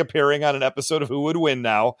probably be appearing on an episode of Who Would Win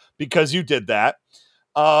now because you did that.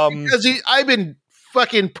 Because I've been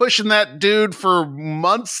fucking pushing that dude for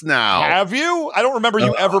months now. Have you? I don't remember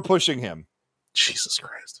you ever pushing him. Jesus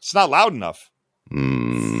Christ. It's not loud enough. What, are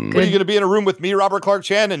you going to be in a room with me, Robert Clark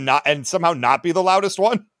Chan, and somehow not be the loudest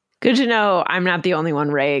one? Good to know I'm not the only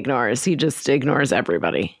one Ray ignores. He just ignores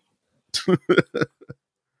everybody.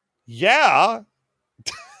 Yeah.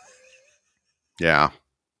 Yeah.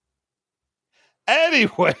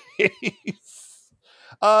 Anyways.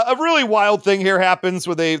 A really wild thing here happens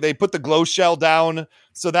where they put the glow shell down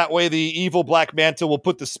so that way the evil Black Manta will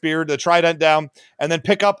put the Trident down and then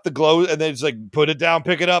pick up the glow and then it's like, put it down,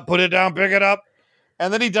 pick it up, put it down, pick it up.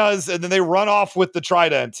 And then he does, and then they run off with the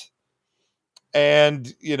Trident.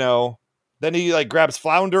 And, then he like grabs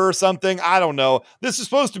Flounder or something. I don't know. This is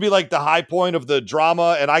supposed to be like the high point of the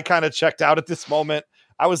drama, and I kind of checked out at this moment.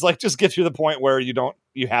 I was like, just get to the point where you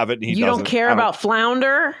have it. And you don't care about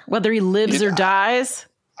Flounder, whether he lives or dies.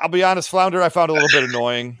 I'll be honest, Flounder I found a little bit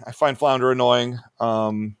annoying. I find Flounder annoying.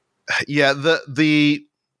 Yeah,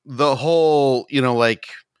 the whole, like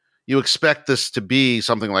you expect this to be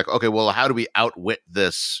something like, okay, well, how do we outwit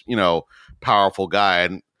this, powerful guy?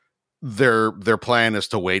 And their plan is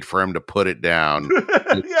to wait for him to put it down.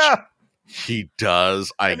 Yeah. He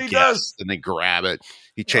does, I guess. And they grab it.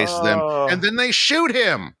 He chases them. And then they shoot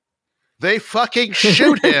him. They fucking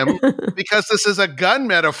shoot him because this is a gun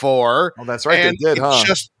metaphor. Oh, that's right. And they did, huh?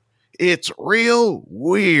 It's real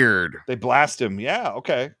weird. They blast him. Yeah.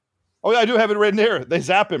 Okay. Oh, yeah, I do have it written here. They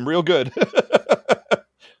zap him real good.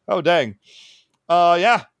 Oh, dang.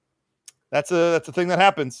 Yeah. That's a thing that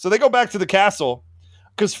happens. So they go back to the castle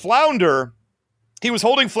because Flounder, he was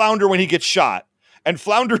holding Flounder when he gets shot, and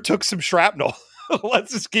Flounder took some shrapnel.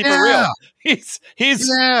 Let's just keep it real.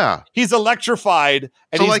 He's electrified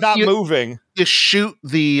and he's not moving. You shoot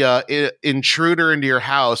the intruder into your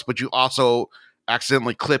house, but you also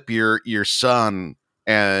accidentally clip your son,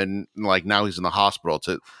 and like now he's in the hospital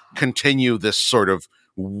to continue this sort of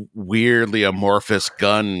weirdly amorphous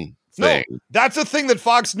gun thing. No, that's a thing that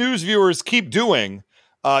Fox News viewers keep doing.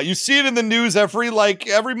 You see it in the news every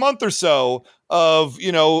month or so of,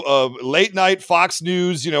 late night Fox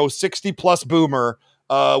News, 60 plus boomer,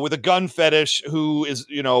 with a gun fetish who is,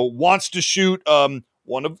 wants to shoot,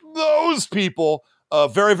 one of those people,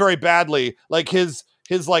 very, very badly. Like his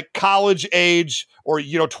like college age or,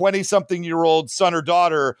 20 something year old son or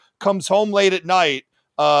daughter comes home late at night,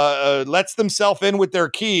 lets themselves in with their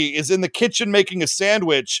key, is in the kitchen making a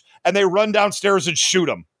sandwich, and they run downstairs and shoot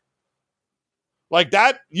him. Like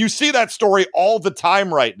that, you see that story all the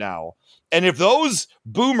time right now. And if those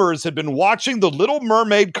boomers had been watching the Little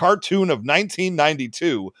Mermaid cartoon of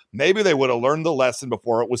 1992, maybe they would have learned the lesson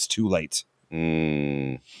before it was too late.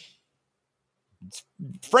 It's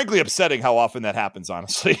frankly upsetting how often that happens,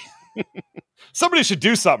 honestly. Somebody should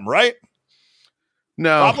do something, right?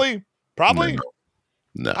 No. Probably.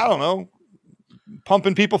 No. I don't know.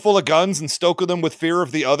 Pumping people full of guns and stoking them with fear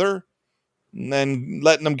of the other and then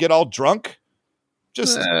letting them get all drunk.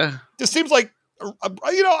 Just seems like,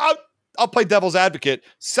 I'll play devil's advocate.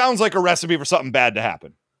 Sounds like a recipe for something bad to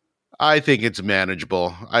happen. I think it's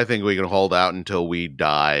manageable. I think we can hold out until we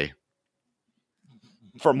die.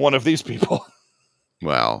 From one of these people.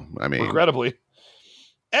 Well, I mean, regrettably.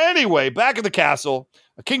 Anyway, back at the castle,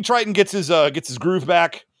 King Triton gets his groove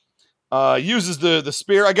back. Uses the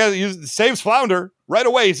spear. I guess saves Flounder right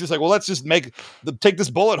away. He's just like, well, let's just take this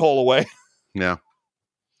bullet hole away. Yeah,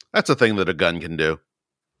 that's a thing that a gun can do.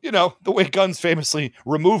 You know, the way guns famously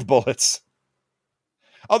remove bullets.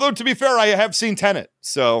 Although, to be fair, I have seen Tenet,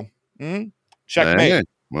 so checkmate.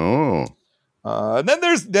 Oh. And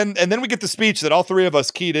then we get the speech that all three of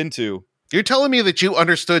us keyed into. You're telling me that you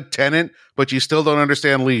understood Tenet, but you still don't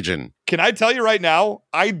understand Legion. Can I tell you right now?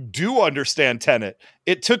 I do understand Tenet.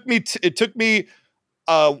 It took me.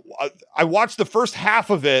 I watched the first half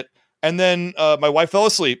of it, and then my wife fell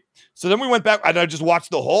asleep. So then we went back, and I just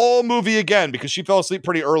watched the whole movie again because she fell asleep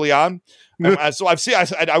pretty early on. So I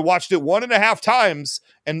watched it 1.5 times,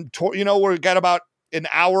 and we got about an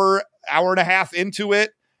hour and a half into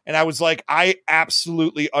it, and I was like, I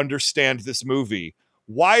absolutely understand this movie.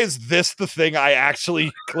 Why is this the thing I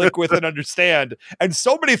actually click with and understand? And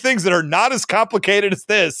so many things that are not as complicated as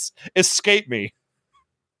this escape me.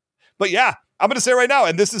 But yeah, I'm going to say right now,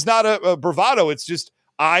 and this is not a bravado. It's just,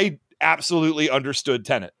 I absolutely understood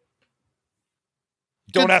Tenet.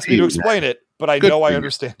 Don't ask me to explain it, but I know I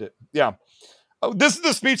understand it. Yeah. Oh, this is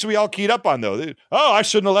the speech we all keyed up on, though. Oh, I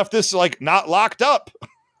shouldn't have left this not locked up.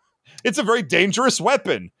 It's a very dangerous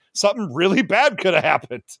weapon. Something really bad could have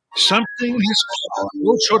happened. Something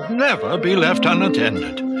historical should never be left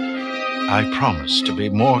unattended. I promise to be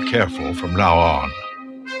more careful from now on.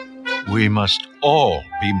 We must all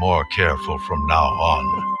be more careful from now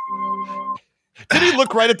on. Did he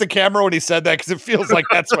look right at the camera when he said that? Because it feels like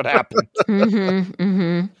that's what happened.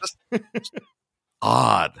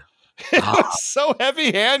 Odd. It was so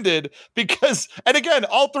heavy-handed because, and again,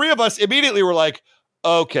 all three of us immediately were like,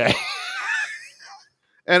 okay.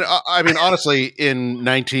 And I mean, honestly, in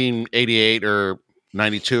 1988 or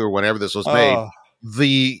 92 or whenever this was made,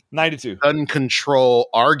 the 92 gun control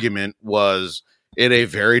argument was in a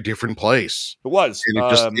very different place. It was.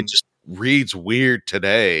 And it just reads weird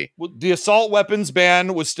today. The assault weapons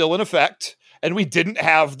ban was still in effect, and we didn't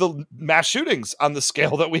have the mass shootings on the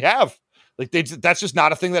scale that we have. That's just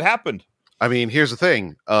not a thing that happened. I mean, here's the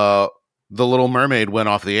thing. The Little Mermaid went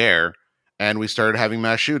off the air, and we started having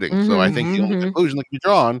mass shootings. So I think the only conclusion that can be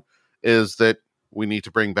drawn is that we need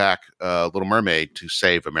to bring back Little Mermaid to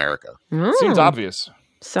save America. Seems obvious.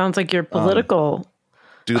 Sounds like your political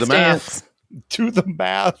do the stance. math. Do the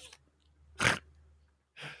math.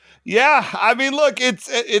 Yeah, I mean, look,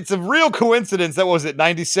 it's a real coincidence. That was it,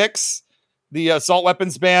 96? The assault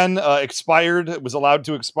weapons ban expired. It was allowed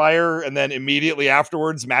to expire, and then immediately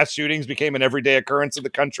afterwards, mass shootings became an everyday occurrence in the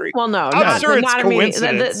country. Well, no, I'm sure it's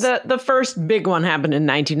coincidence. The first big one happened in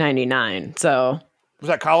 1999. So was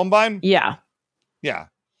that Columbine? Yeah.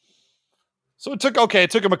 So it took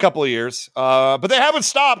them a couple of years, but they haven't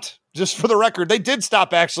stopped. Just for the record, they did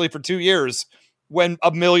stop actually for 2 years when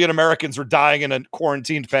 1 million Americans were dying in a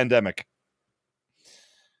quarantined pandemic.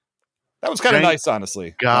 That was kind of nice,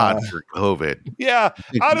 honestly. God for COVID. Yeah,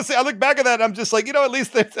 honestly, I look back at that and I'm just like, at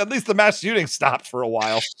least the mass shooting stopped for a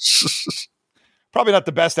while. Probably not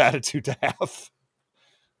the best attitude to have.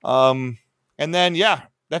 And then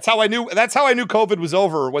that's how I knew COVID was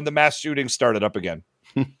over, when the mass shooting started up again.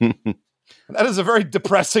 That is a very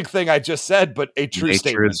depressing thing I just said, but a true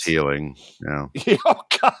statement. Nature is healing. Yeah. Oh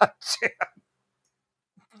God damn.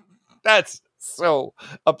 That's so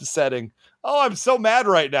upsetting. Oh, I'm so mad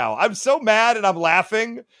right now. I'm so mad and I'm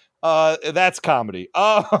laughing. That's comedy.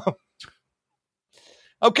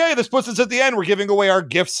 Okay, this puts us at the end. We're giving away our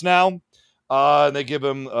gifts now. And they give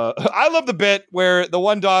him... I love the bit where the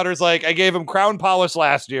one daughter's like, I gave him crown polish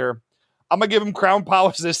last year. I'm going to give him crown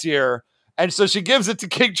polish this year. And so she gives it to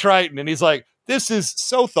King Triton. And he's like, this is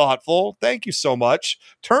so thoughtful. Thank you so much.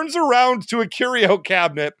 Turns around to a curio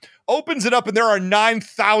cabinet, opens it up, and there are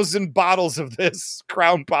 9,000 bottles of this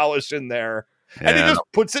crown polish in there. Yeah. And he just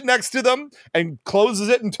puts it next to them and closes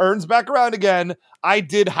it and turns back around again. I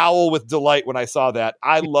did howl with delight when I saw that.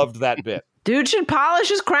 I loved that bit. Dude should polish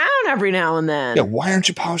his crown every now and then. Yeah, why aren't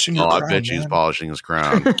you polishing your crown? I bet he's polishing his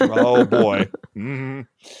crown. Oh boy. Mm-hmm.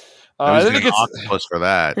 Then he gets an octopus for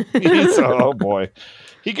that. Oh boy.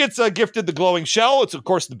 He gets gifted the glowing shell. It's, of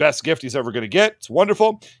course, the best gift he's ever going to get. It's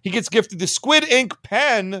wonderful. He gets gifted the squid ink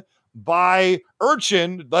pen by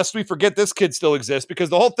Urchin, lest we forget this kid still exists, because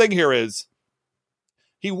the whole thing here is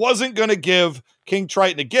he wasn't going to give King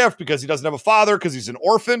Triton a gift because he doesn't have a father, because he's an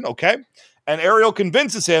orphan, okay? And Ariel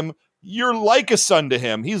convinces him, you're like a son to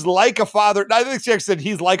him. He's like a father. I think she said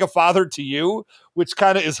he's like a father to you, which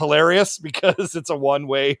kind of is hilarious because it's a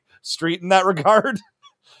one-way street in that regard.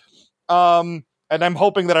 And I'm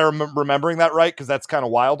hoping that I'm remembering that right, because that's kind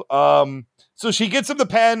of wild. So she gets him the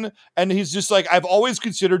pen, and he's just like, I've always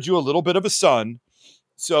considered you a little bit of a son.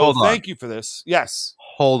 So thank you for this. Yes.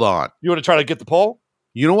 Hold on. You want to try to get the poll?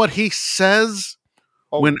 You know what he says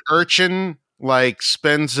when Urchin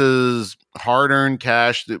spends his hard-earned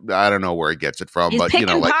cash? I don't know where he gets it from, He's but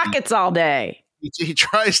picking pockets all day. He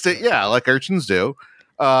tries to, like urchins do.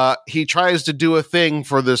 He tries to do a thing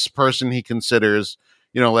for this person he considers,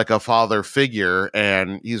 like a father figure,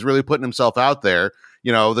 and he's really putting himself out there.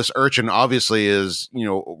 This urchin obviously is,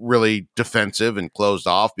 really defensive and closed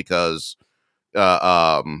off because,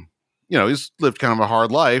 he's lived kind of a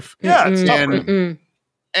hard life. Yeah, it's tough.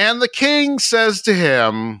 And the king says to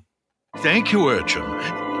him, "Thank you, Urchin.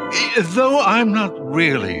 Though I'm not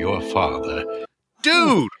really your father."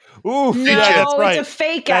 Dude! Ooh, No, that's right. it's a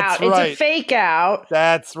fake That's out. right. It's a fake out.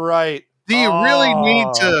 That's right. Do you really need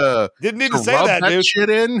to didn't need to say rub that, dude? shit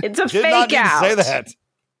in? It's a Did fake not need out. to say that.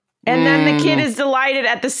 And then the kid is delighted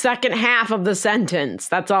at the second half of the sentence.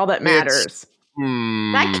 That's all that matters.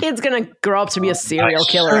 That kid's gonna grow up to be a serial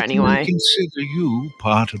killer anyway. I consider you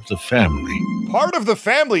part of the family. Part of the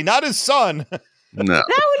family, not his son. No. That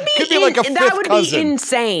would be, Could be like a fifth that would cousin. be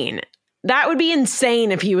insane. That would be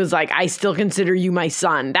insane if he was like, I still consider you my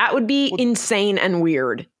son. That would be insane and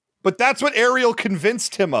weird. But that's what Ariel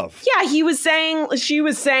convinced him of. Yeah, she was saying,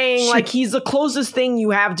 like, he's the closest thing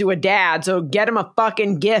you have to a dad, so get him a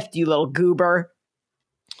fucking gift, you little goober.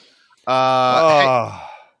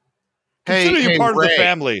 Consider you part Ray. of the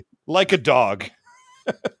family, like a dog.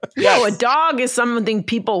 No, a dog is something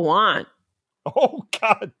people want. Oh,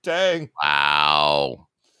 god dang. Wow.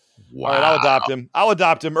 All right, I'll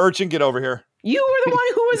adopt him. Urchin, get over here. You were the one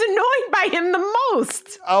who was annoyed by him the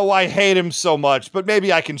most. Oh, I hate him so much, but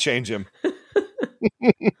maybe I can change him.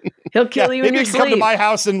 He'll kill you in maybe your he can come to sleep. my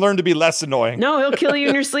house and learn to be less annoying. No, he'll kill you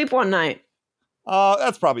in your sleep one night.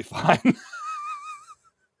 That's probably fine.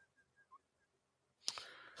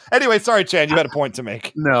 Anyway, sorry, Chan, you had a point to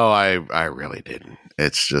make. No, I really didn't.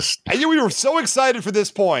 It's just we were so excited for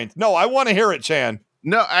this point. No, I want to hear it, Chan.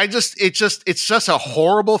 No, it's just a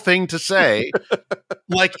horrible thing to say.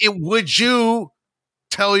 Would you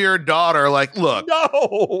tell your daughter, look,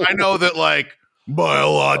 no, I know that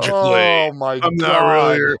biologically, oh my I'm God. not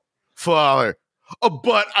really your father,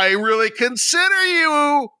 but I really consider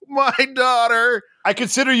you my daughter. I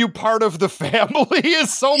consider you part of the family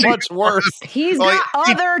is so much worse. He's got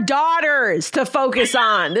other daughters to focus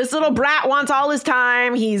on. This little brat wants all his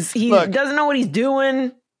time. He doesn't know what he's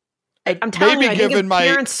doing. I'm telling you, I think his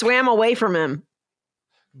parents swam away from him.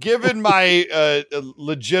 Given my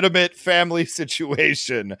legitimate family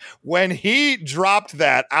situation, when he dropped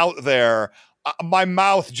that out there, my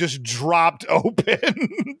mouth just dropped open.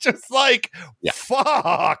 Just fuck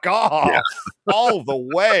off all the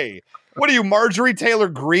way. What are you, Marjorie Taylor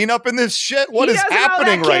Greene up in this shit? What is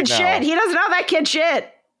happening right now? Shit. He doesn't know that kid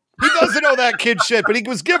shit. He doesn't know that kid shit, but he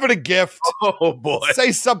was given a gift. Oh, boy.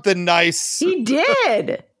 Say something nice. He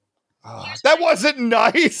did. That wasn't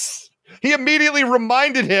nice. He immediately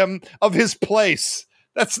reminded him of his place.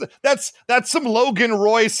 That's some Logan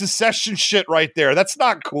Roy secession shit right there. That's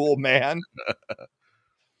not cool, man.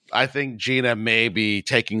 I think Gina may be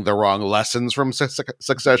taking the wrong lessons from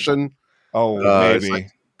Succession. Oh, maybe.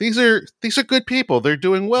 These are good people. They're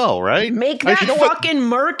doing well, right? Make that fucking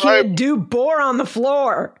merkid do bore on the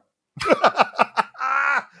floor.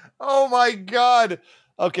 Oh my God.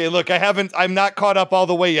 Okay, look, I'm not caught up all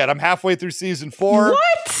the way yet. I'm halfway through season 4.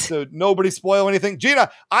 What? So nobody spoil anything.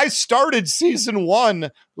 Gina, I started season 1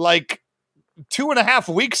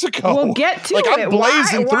 2.5 weeks ago. We'll get to it. I'm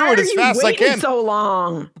blazing through it as fast as I can. So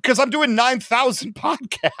long because I'm doing 9,000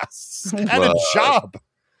 podcasts and a job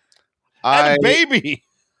and a baby.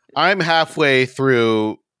 I'm halfway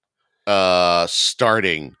through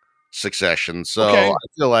starting Succession, so okay. I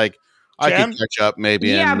feel like I can catch up maybe.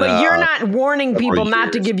 Yeah, but you're not warning people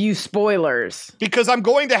not to give you spoilers because I'm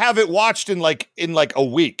going to have it watched in a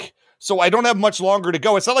week. So I don't have much longer to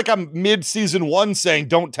go. It's not like I'm mid-season 1 saying,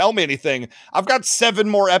 don't tell me anything. I've got 7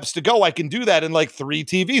 more eps to go. I can do that in like 3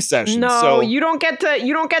 TV sessions. No, so you don't get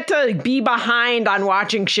to be behind on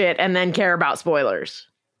watching shit and then care about spoilers.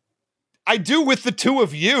 I do with the 2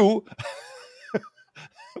 of you.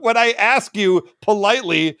 When I ask you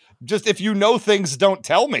politely, just if you know things, don't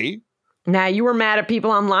tell me. Now, you were mad at people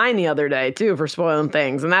online the other day too for spoiling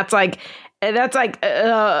things. And that's like,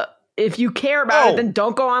 if you care about it, then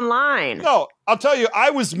don't go online. No, I'll tell you, I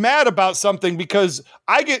was mad about something because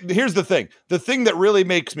here's the thing. The thing that really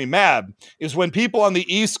makes me mad is when people on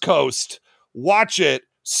the East Coast watch it,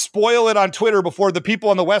 spoil it on Twitter before the people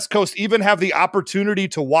on the West Coast even have the opportunity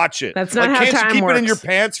to watch it. That's not how time works. Can't you keep it in your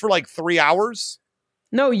pants for like 3 hours?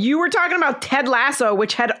 No, you were talking about Ted Lasso,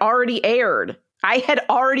 which had already aired. I had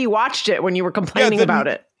already watched it when you were complaining about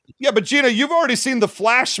it. Yeah, but Gina, you've already seen the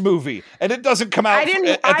Flash movie, and it doesn't come out at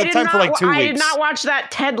the time for like 2 weeks. I did not watch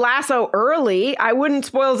that Ted Lasso early. I wouldn't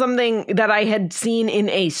spoil something that I had seen in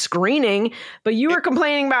a screening, but you were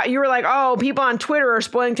complaining about, you were like, oh, people on Twitter are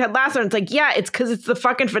spoiling Ted Lasso. And it's like, yeah, it's because it's the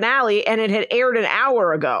fucking finale, and it had aired an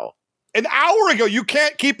hour ago. An hour ago? You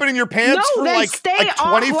can't keep it in your pants for like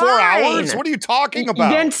 24 hours? What are you talking about?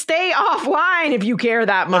 Then stay offline if you care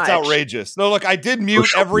that much. That's outrageous. No, look, I did mute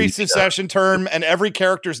every Succession term and every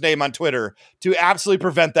character's name on Twitter to absolutely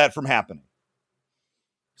prevent that from happening.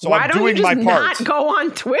 So why I'm doing my part. Why don't you just not go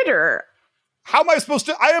on Twitter? How am I supposed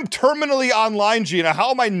to? I am terminally online, Gina.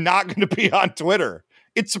 How am I not going to be on Twitter?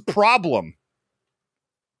 It's a problem.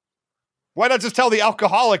 Why not just tell the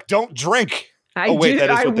alcoholic, don't drink? That is what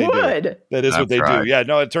they do. That is what they do. Yeah,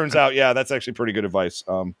 no, it turns out, that's actually pretty good advice.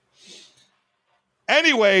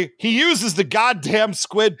 Anyway, he uses the goddamn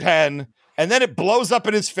squid pen, and then it blows up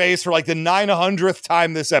in his face for like the 900th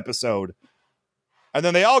time this episode. And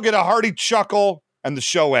then they all get a hearty chuckle, and the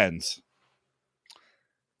show ends.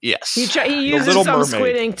 Yes. He uses some Mermaid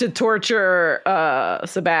squid ink to torture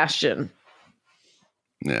Sebastian.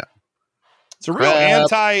 Yeah. It's a real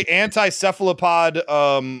anti-cephalopod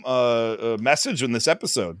message in this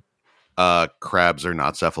episode. Crabs are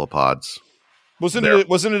not cephalopods. Wasn't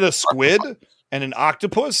it a squid and an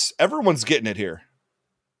octopus? Everyone's getting it here.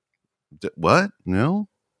 What? No,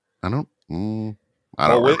 I don't.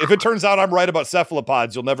 If it turns out I'm right about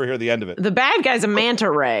cephalopods, you'll never hear the end of it. The bad guy's a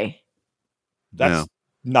manta ray. That's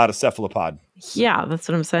not a cephalopod. Yeah, that's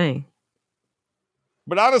what I'm saying.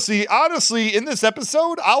 But honestly, in this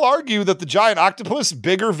episode, I'll argue that the giant octopus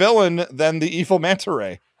bigger villain than the evil manta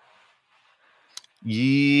ray.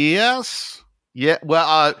 Yes. Yeah.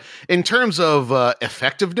 Well, in terms of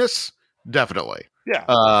effectiveness, definitely.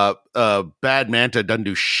 Yeah. Bad manta doesn't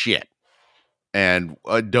do shit, and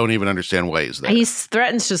I don't even understand why he's there. He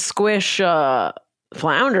threatens to squish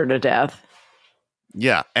Flounder to death.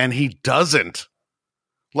 Yeah, and he doesn't.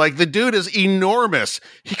 Like, the dude is enormous.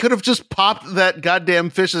 He could have just popped that goddamn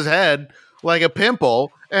fish's head like a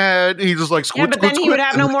pimple, and he just like squid. Yeah, but then he would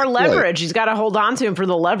have no more leverage. He's got to hold on to him for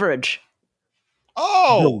the leverage.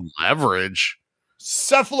 Oh, the leverage.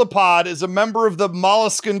 Cephalopod is a member of the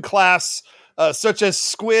molluscan class, such as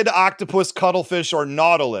squid, octopus, cuttlefish, or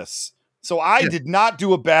nautilus. So I did not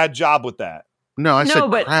do a bad job with that. No, I said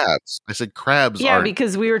crabs. I said crabs. Yeah,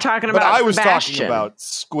 because we were talking about. But I was Sebastian. talking about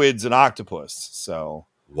squids and octopus. So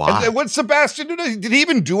why? And what Sebastian do? Did he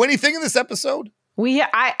even do anything in this episode?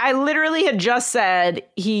 I literally had just said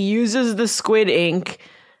he uses the squid ink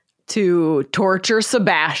to torture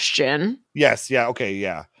Sebastian. Yes. Yeah. Okay.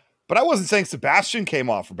 Yeah. But I wasn't saying Sebastian came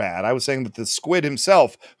off bad. I was saying that the squid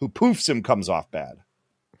himself, who poofs him, comes off bad.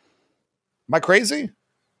 Am I crazy?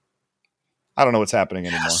 I don't know what's happening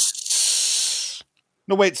anymore.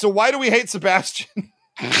 No, wait. So why do we hate Sebastian?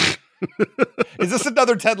 Is this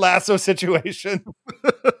another Ted Lasso situation?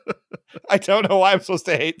 I don't know why I'm supposed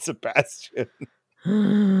to hate Sebastian.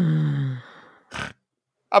 I'm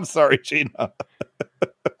sorry, Gina.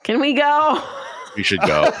 Can we go? We should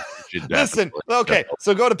go. Listen, okay,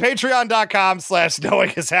 so go to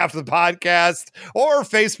patreon.com/knowingishalfthepodcast or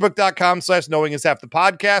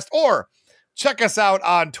facebook.com/knowingishalfthepodcast or check us out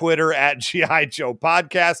on Twitter at G.I. Joe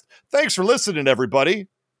Podcast. Thanks for listening, everybody.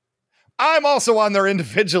 I'm also on there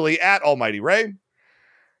individually at Almighty Ray.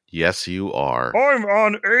 Yes, you are. I'm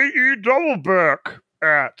on AE Doubleback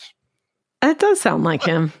at. That does sound like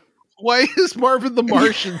him. Why is Marvin the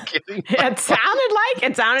Martian kidding? It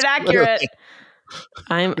sounded accurate.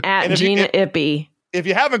 I'm at Gina Ippy. If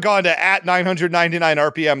you haven't gone to at 999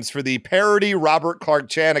 RPMs for the parody Robert Clark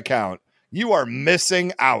Chan account, you are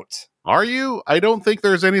missing out. Are you? I don't think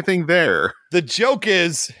there's anything there. The joke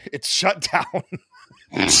is it's shut down.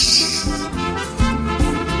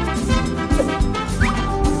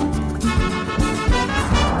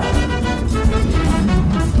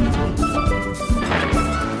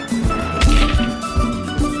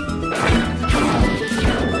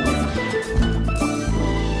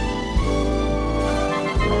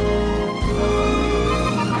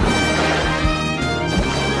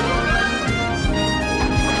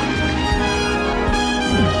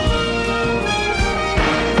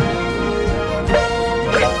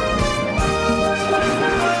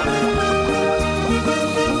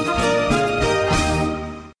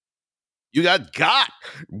 You got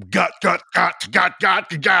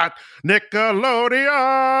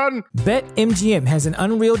Nickelodeon. BetMGM has an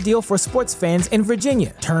unreal deal for sports fans in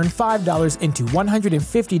Virginia. Turn $5 into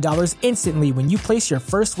 $150 instantly when you place your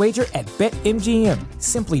first wager at BetMGM.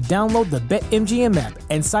 Simply download the BetMGM app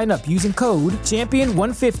and sign up using code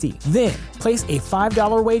Champion150. Then, place a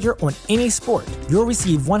 $5 wager on any sport. You'll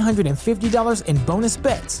receive $150 in bonus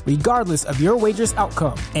bets, regardless of your wager's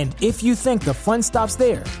outcome. And if you think the fun stops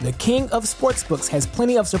there, the King of Sportsbooks has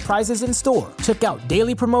plenty of surprises in store. Check out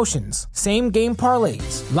daily promotions, same-game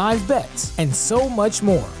parlays, live bets, and so much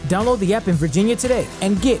more. Download the app in Virginia today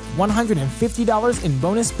and get $150 in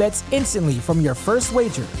bonus bets instantly from your first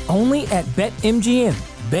wager. Only at BetMGM.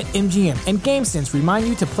 BetMGM and GameSense remind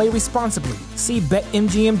you to play responsibly. See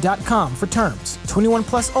BetMGM.com for terms. 21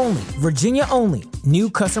 plus only. Virginia only. New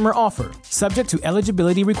customer offer. Subject to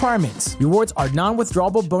eligibility requirements. Rewards are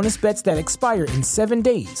non-withdrawable bonus bets that expire in 7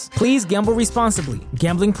 days. Please gamble responsibly.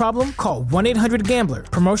 Gambling problem? Call 1-800-GAMBLER.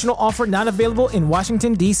 Promotional offer not available in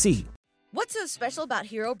Washington, D.C. What's so special about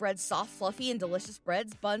Hero Bread's soft, fluffy, and delicious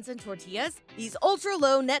breads, buns, and tortillas? These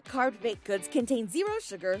ultra-low net-carb baked goods contain 0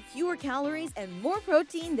 sugar, fewer calories, and more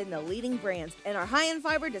protein than the leading brands, and are high in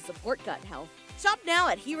fiber to support gut health. Shop now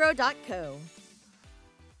at hero.co.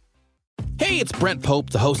 Hey, it's Brent Pope,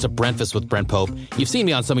 the host of Breakfast with Brent Pope. You've seen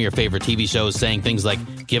me on some of your favorite TV shows saying things like,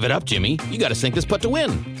 "Give it up, Jimmy. You got to sink this putt to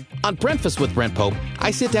win." On Breakfast with Brent Pope, I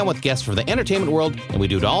sit down with guests from the entertainment world, and we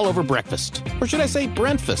do it all over breakfast. Or should I say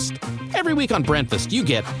Brentfast? Every week on Brentfast, you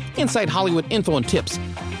get inside Hollywood info and tips,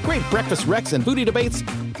 great breakfast recs and foodie debates.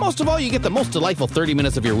 Most of all, you get the most delightful 30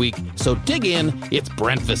 minutes of your week. So dig in. It's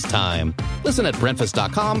Brentfast time. Listen at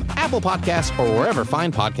Brentfast.com, Apple Podcasts, or wherever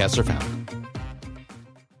fine podcasts are found.